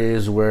house there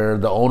is where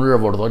the owner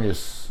of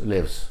Ordóñez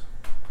lives.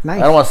 Nice.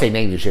 I don't want to say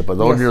names and shit, but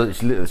the owner,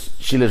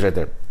 she lives right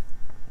there.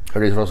 Her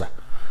name is Rosa.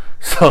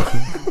 So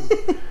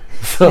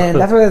and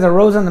that's why there's a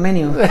rose on the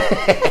menu.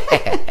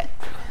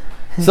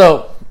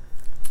 So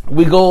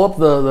we go up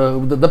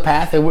the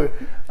path, and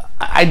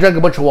I drank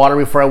a bunch of water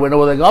before I went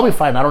over. Like, I'll be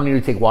fine. I don't need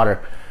to take water.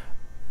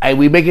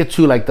 We make it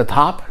to like the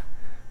top,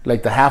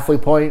 like the halfway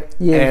point,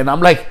 and I'm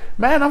like,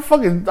 man, I'm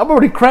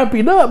already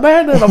cramping up,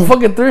 man, and I'm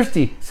fucking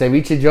thirsty.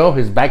 Ceviche Joe,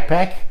 his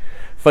backpack.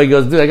 So he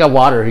goes, dude, I got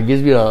water. He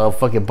gives me a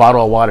fucking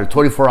bottle of water,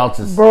 24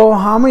 ounces. Bro,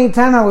 how many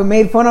times have we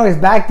made fun of his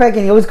backpack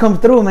and he always comes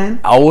through,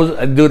 man?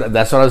 Dude,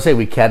 that's what I was saying.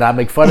 We cannot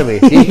make fun of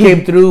it. He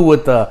came through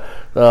with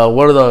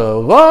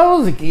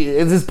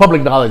it's just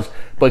public knowledge.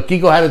 But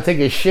Kiko had to take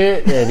a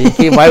shit and he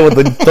came by with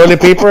the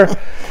toilet paper.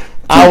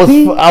 I was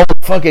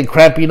fucking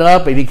cramping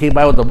up, and he came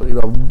by with a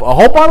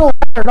whole bottle of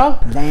water,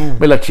 dog. Damn.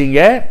 Me la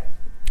chingué.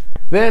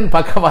 Then,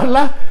 para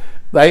acabarla,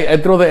 I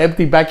throw the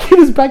empty back in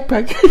his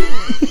backpack.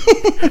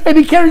 And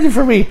he carries it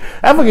for me.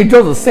 That fucking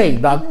Joe's a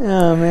saint, dog.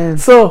 Oh, man.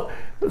 So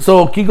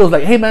Kiko's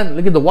like, hey, man,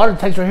 look at the water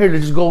tanks right here.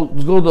 Let's go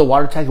to the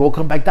water tank. We'll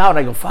come back down.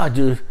 I go, fuck,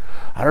 dude.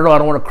 I don't know. I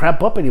don't want to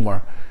cramp up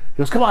anymore. He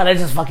goes, come on, let's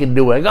just fucking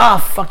do it. I go, oh,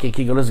 fuck it,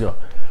 Kiko, let's go.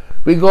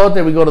 We go out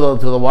there. We go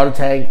to the water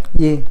tank.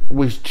 Yeah.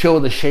 We chill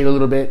in the shade a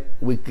little bit.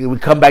 We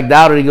come back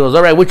down, and he goes,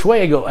 all right, which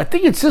way? I go, I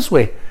think it's this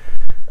way.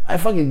 I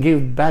fucking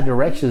gave bad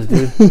directions,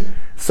 dude.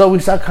 So we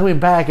start coming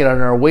back, and on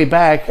our way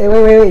back... Hey,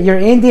 wait. Your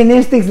Indian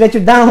instincts let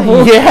you down,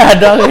 fool. Yeah,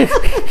 dog.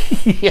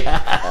 Yeah.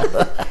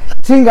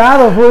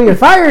 Chingado, fool. You're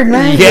fired,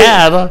 man.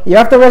 Yeah. Dog. You're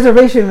off the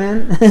reservation,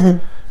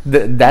 man.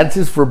 The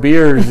dances for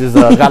beers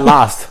got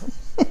lost.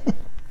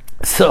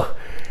 So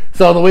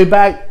on the way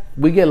back,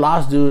 we get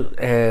lost, dude,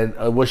 and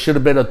what should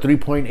have been a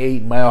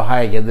 3.8 mile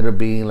hike ended up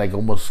being like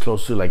almost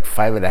close to like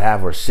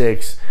 5.5 or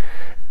 6.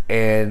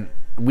 And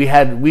we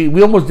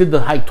almost did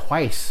the hike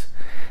twice,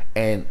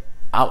 and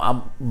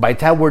I'm by the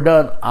time we're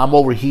done, I'm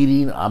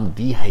overheating. I'm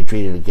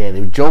dehydrated again.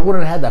 If Joe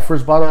wouldn't have had that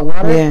first bottle of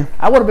water, yeah,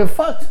 I would have been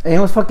fucked. And it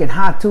was fucking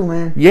hot too,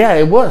 man. Yeah,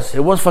 it was.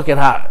 It was fucking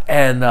hot.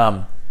 And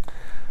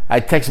I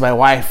text my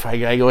wife.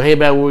 I go, hey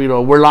man,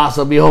 we're lost.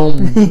 I'll be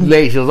home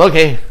late. She goes,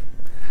 okay.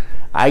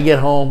 I get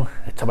home.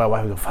 I tell my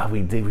wife, I go, fuck,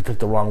 we took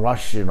the wrong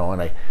rush, and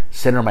I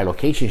send her my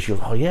location. She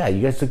goes, oh yeah,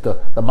 you guys took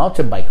the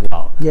mountain bike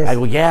route. Yes. I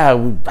go, yeah,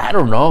 I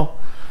don't know.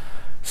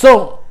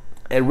 So.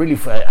 And really,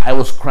 I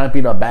was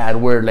cramping up bad.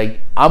 Where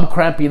like I'm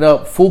cramping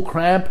up, full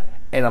cramp,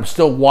 and I'm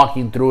still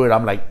walking through it.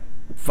 I'm like,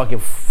 fucking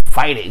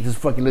fight it, just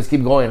fucking let's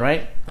keep going,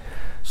 right?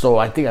 So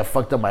I think I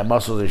fucked up my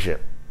muscles and shit.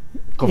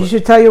 You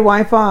should tell your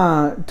wife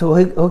to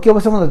hook you up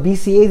with some of the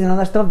BCAAs and all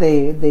that stuff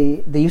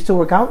they used to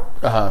work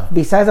out.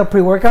 Besides a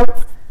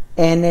pre-workout,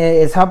 and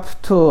it's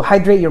helped to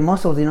hydrate your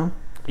muscles.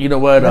 You know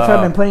what? That's what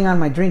I've been putting on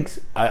my drinks.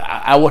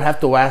 I would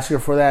have to ask her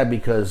for that,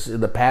 because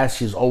in the past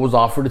she's always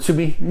offered it to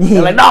me.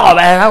 Yeah. Like, no,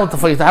 man, I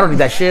don't need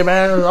that shit,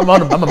 man. I'm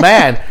a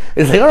man.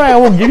 It's like, all right, I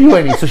won't give you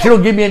any. So she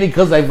don't give me any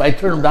because I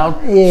turn them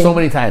down so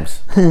many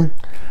times.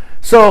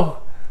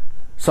 So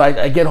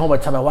I get home. I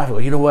tell my wife, I go,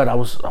 you know what? I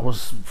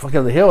was fucking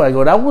on the hill. I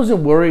go, I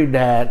wasn't worried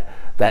that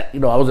I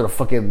was gonna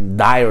fucking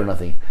die or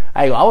nothing.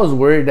 I was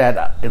worried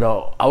that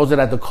I was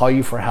gonna have to call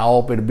you for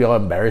help. It'd be all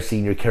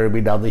embarrassing. You're carrying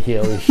me down the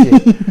hill and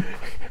shit.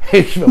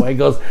 He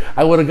goes,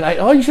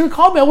 you should have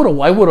called me. I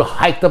would have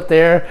hiked up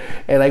there.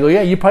 And I go,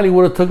 yeah, you probably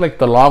would have took like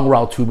the long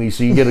route to me,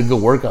 so you get a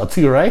good workout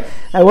too, right?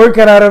 I work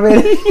out of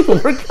it.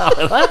 You work out.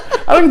 I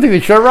don't even take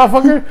the short route,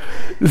 fucker.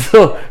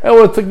 So I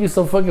would have took you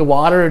some fucking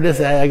water and this.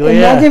 And I go,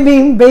 imagine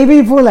being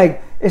baby fool,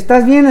 like,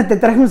 ¿estás bien? Te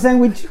traje un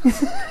sándwich.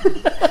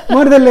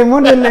 Mórdele.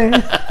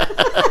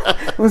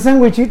 Un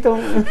sándwichito.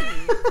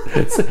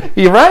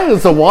 You're right.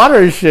 It's some water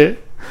and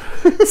shit.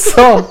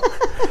 So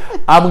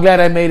I'm glad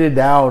I made it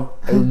down.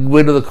 I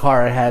went to the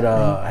car. I had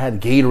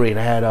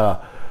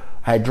Gatorade.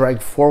 I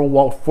drank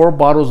four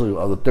bottles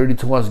of the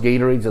 32 ounce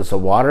Gatorades and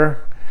some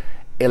water.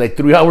 And like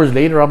 3 hours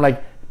later, I'm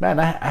like, man,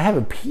 I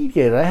haven't peed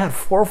yet. I had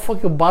 4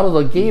 fucking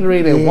bottles of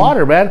Gatorade and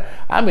water, man.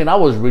 I mean, I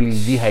was really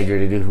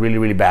dehydrated. It was really,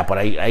 really bad. But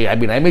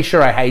I made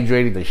sure I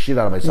hydrated the shit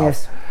out of myself.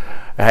 Yes.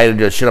 I hydrated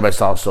the shit out of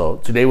myself. So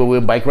today when we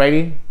went bike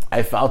riding,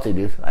 I felt it,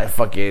 dude. I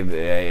fucking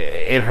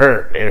it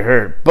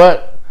hurt.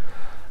 But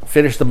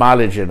finished the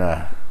mileage and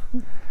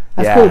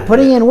that's cool.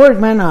 Putting in work,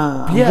 man.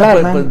 I'm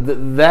glad, man.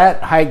 But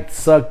that hike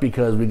sucked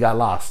because we got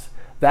lost.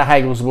 That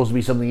hike was supposed to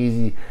be something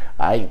easy.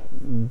 I'm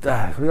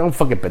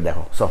fucking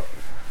pendejo. So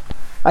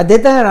I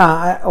did that.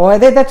 I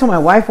did that to my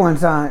wife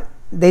once.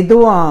 They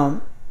do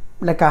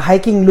like a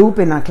hiking loop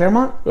in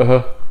Claremont.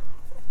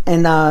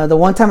 And the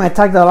one time I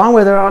tagged along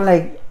with her, I'm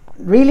like,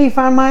 really,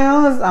 5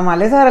 miles? I'm like,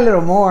 let's add a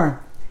little more.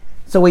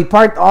 So we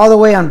parked all the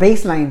way on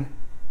Baseline.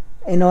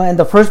 And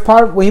the first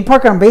part, when you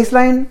park on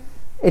Baseline,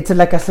 it's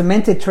like a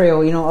cemented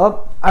trail,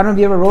 up. I don't know if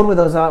you ever rode with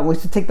those. We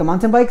used to take the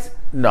mountain bikes.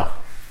 No.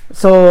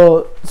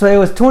 So it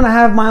was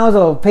 2.5 miles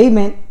of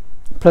pavement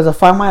plus a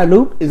 5 mile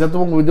loop. Is that the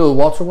one we do with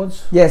Walter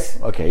ones?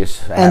 Yes. Okay.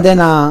 Yes. And then,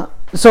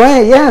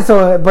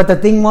 but the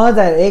thing was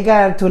that it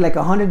got to like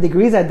 100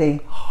 degrees that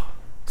day.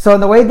 So on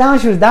the way down,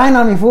 she was dying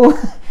on me, fool.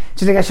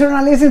 She's like, I should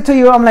not listen to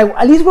you. I'm like,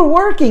 at least we're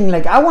working.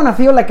 Like, I want to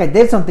feel like I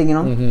did something,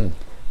 Mm-hmm.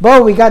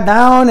 But we got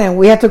down and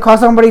we had to call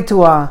somebody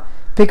to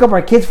pick up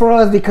our kids for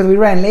us because we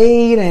ran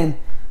late. And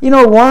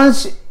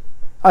once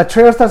a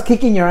trail starts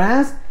kicking your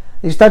ass,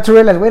 you start to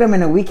realize, wait a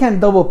minute, we can't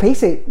double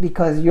pace it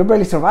because you're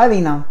barely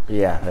surviving now.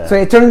 Yeah. So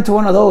it turned into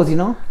one of those,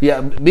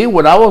 Yeah, me,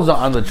 when I was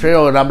on the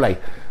trail and I'm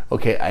like,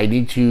 okay, I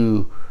need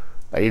to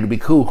be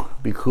cool,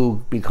 be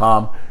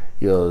calm.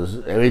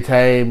 Every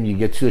time you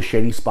get to a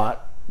shady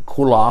spot,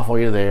 cool off while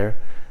you're there.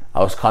 I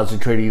was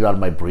concentrating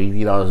on my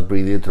breathing. I was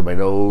breathing through my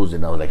nose,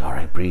 and I was like, all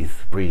right, breathe.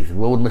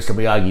 What would Mr.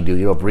 Miyagi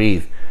do?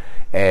 Breathe.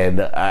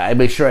 And I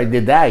made sure I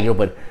did that,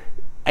 but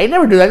I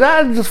never do that.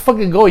 I just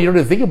fucking go. You don't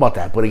even think about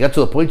that. But it got to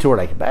the point where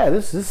like, man,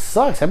 this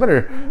sucks. I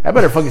better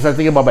fucking start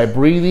thinking about my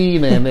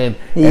breathing and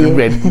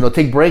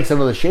take breaks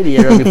under the shady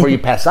area before you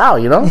pass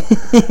out.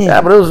 Yeah,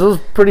 but it was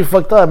pretty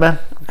fucked up, man.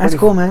 That's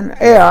cool, man.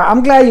 Hey,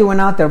 I'm glad you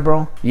went out there,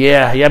 bro.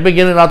 Yeah. I've been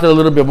getting out there a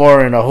little bit more,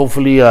 and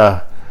hopefully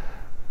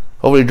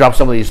drop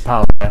some of these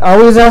pounds. Man. I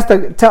always I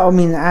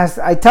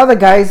tell the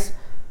guys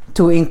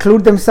to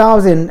include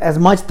themselves in as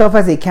much stuff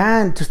as they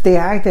can to stay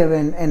active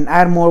and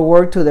add more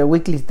work to their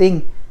weekly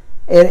thing.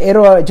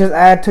 It'll just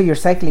add to your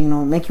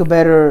cycling, make you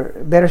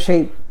better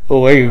shape.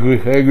 Oh, I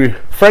agree.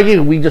 Frankie,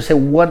 we just hit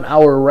 1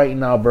 hour right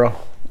now, bro.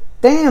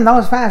 Damn, that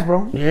was fast,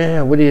 bro.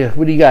 Yeah, what do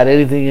you got?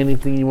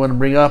 Anything you want to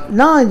bring up?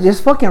 No,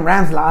 just fucking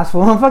Rams lost.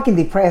 I'm fucking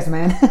depressed,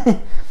 man.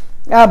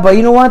 Yeah, but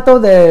you know what though?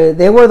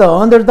 They were the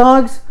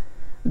underdogs.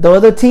 The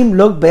other team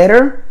looked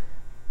better.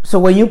 So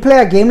when you play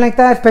a game like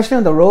that, especially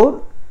on the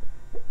road,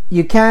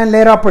 you can't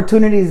let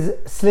opportunities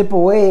slip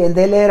away, and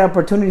they let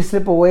opportunities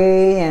slip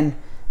away and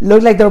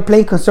looked like they were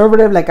playing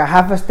conservative, like a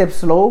half a step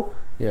slow.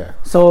 Yeah.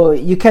 So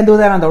you can't do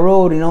that on the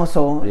road,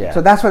 So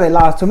that's where they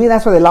lost. To me,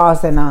 that's where they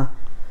lost. And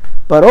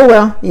but oh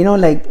well,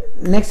 like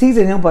next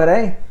season, But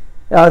hey,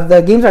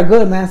 the games are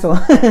good, man. So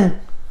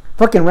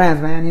fucking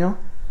Rams, man. All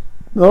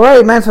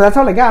right, man. So that's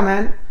all I got,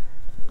 man.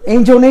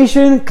 Angel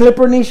Nation,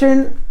 Clipper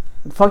Nation.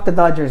 Fuck the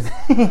Dodgers.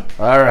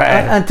 All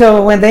right.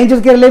 Until when the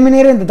Angels get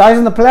eliminated, the Dodgers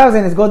in the playoffs,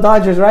 and it's go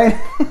Dodgers, right?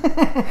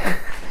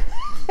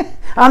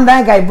 I'm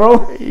that guy,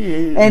 bro.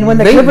 And when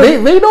they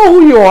know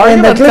who you are,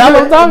 and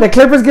the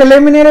Clippers get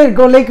eliminated,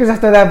 go Lakers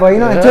after that. But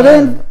until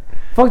then,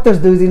 fuck those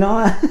dudes,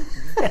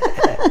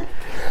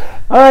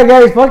 All right,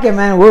 guys, fuck it,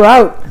 man. We're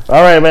out.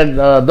 All right, man.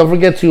 Don't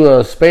forget to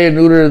spay and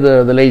neuter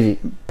the lazy.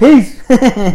 Peace.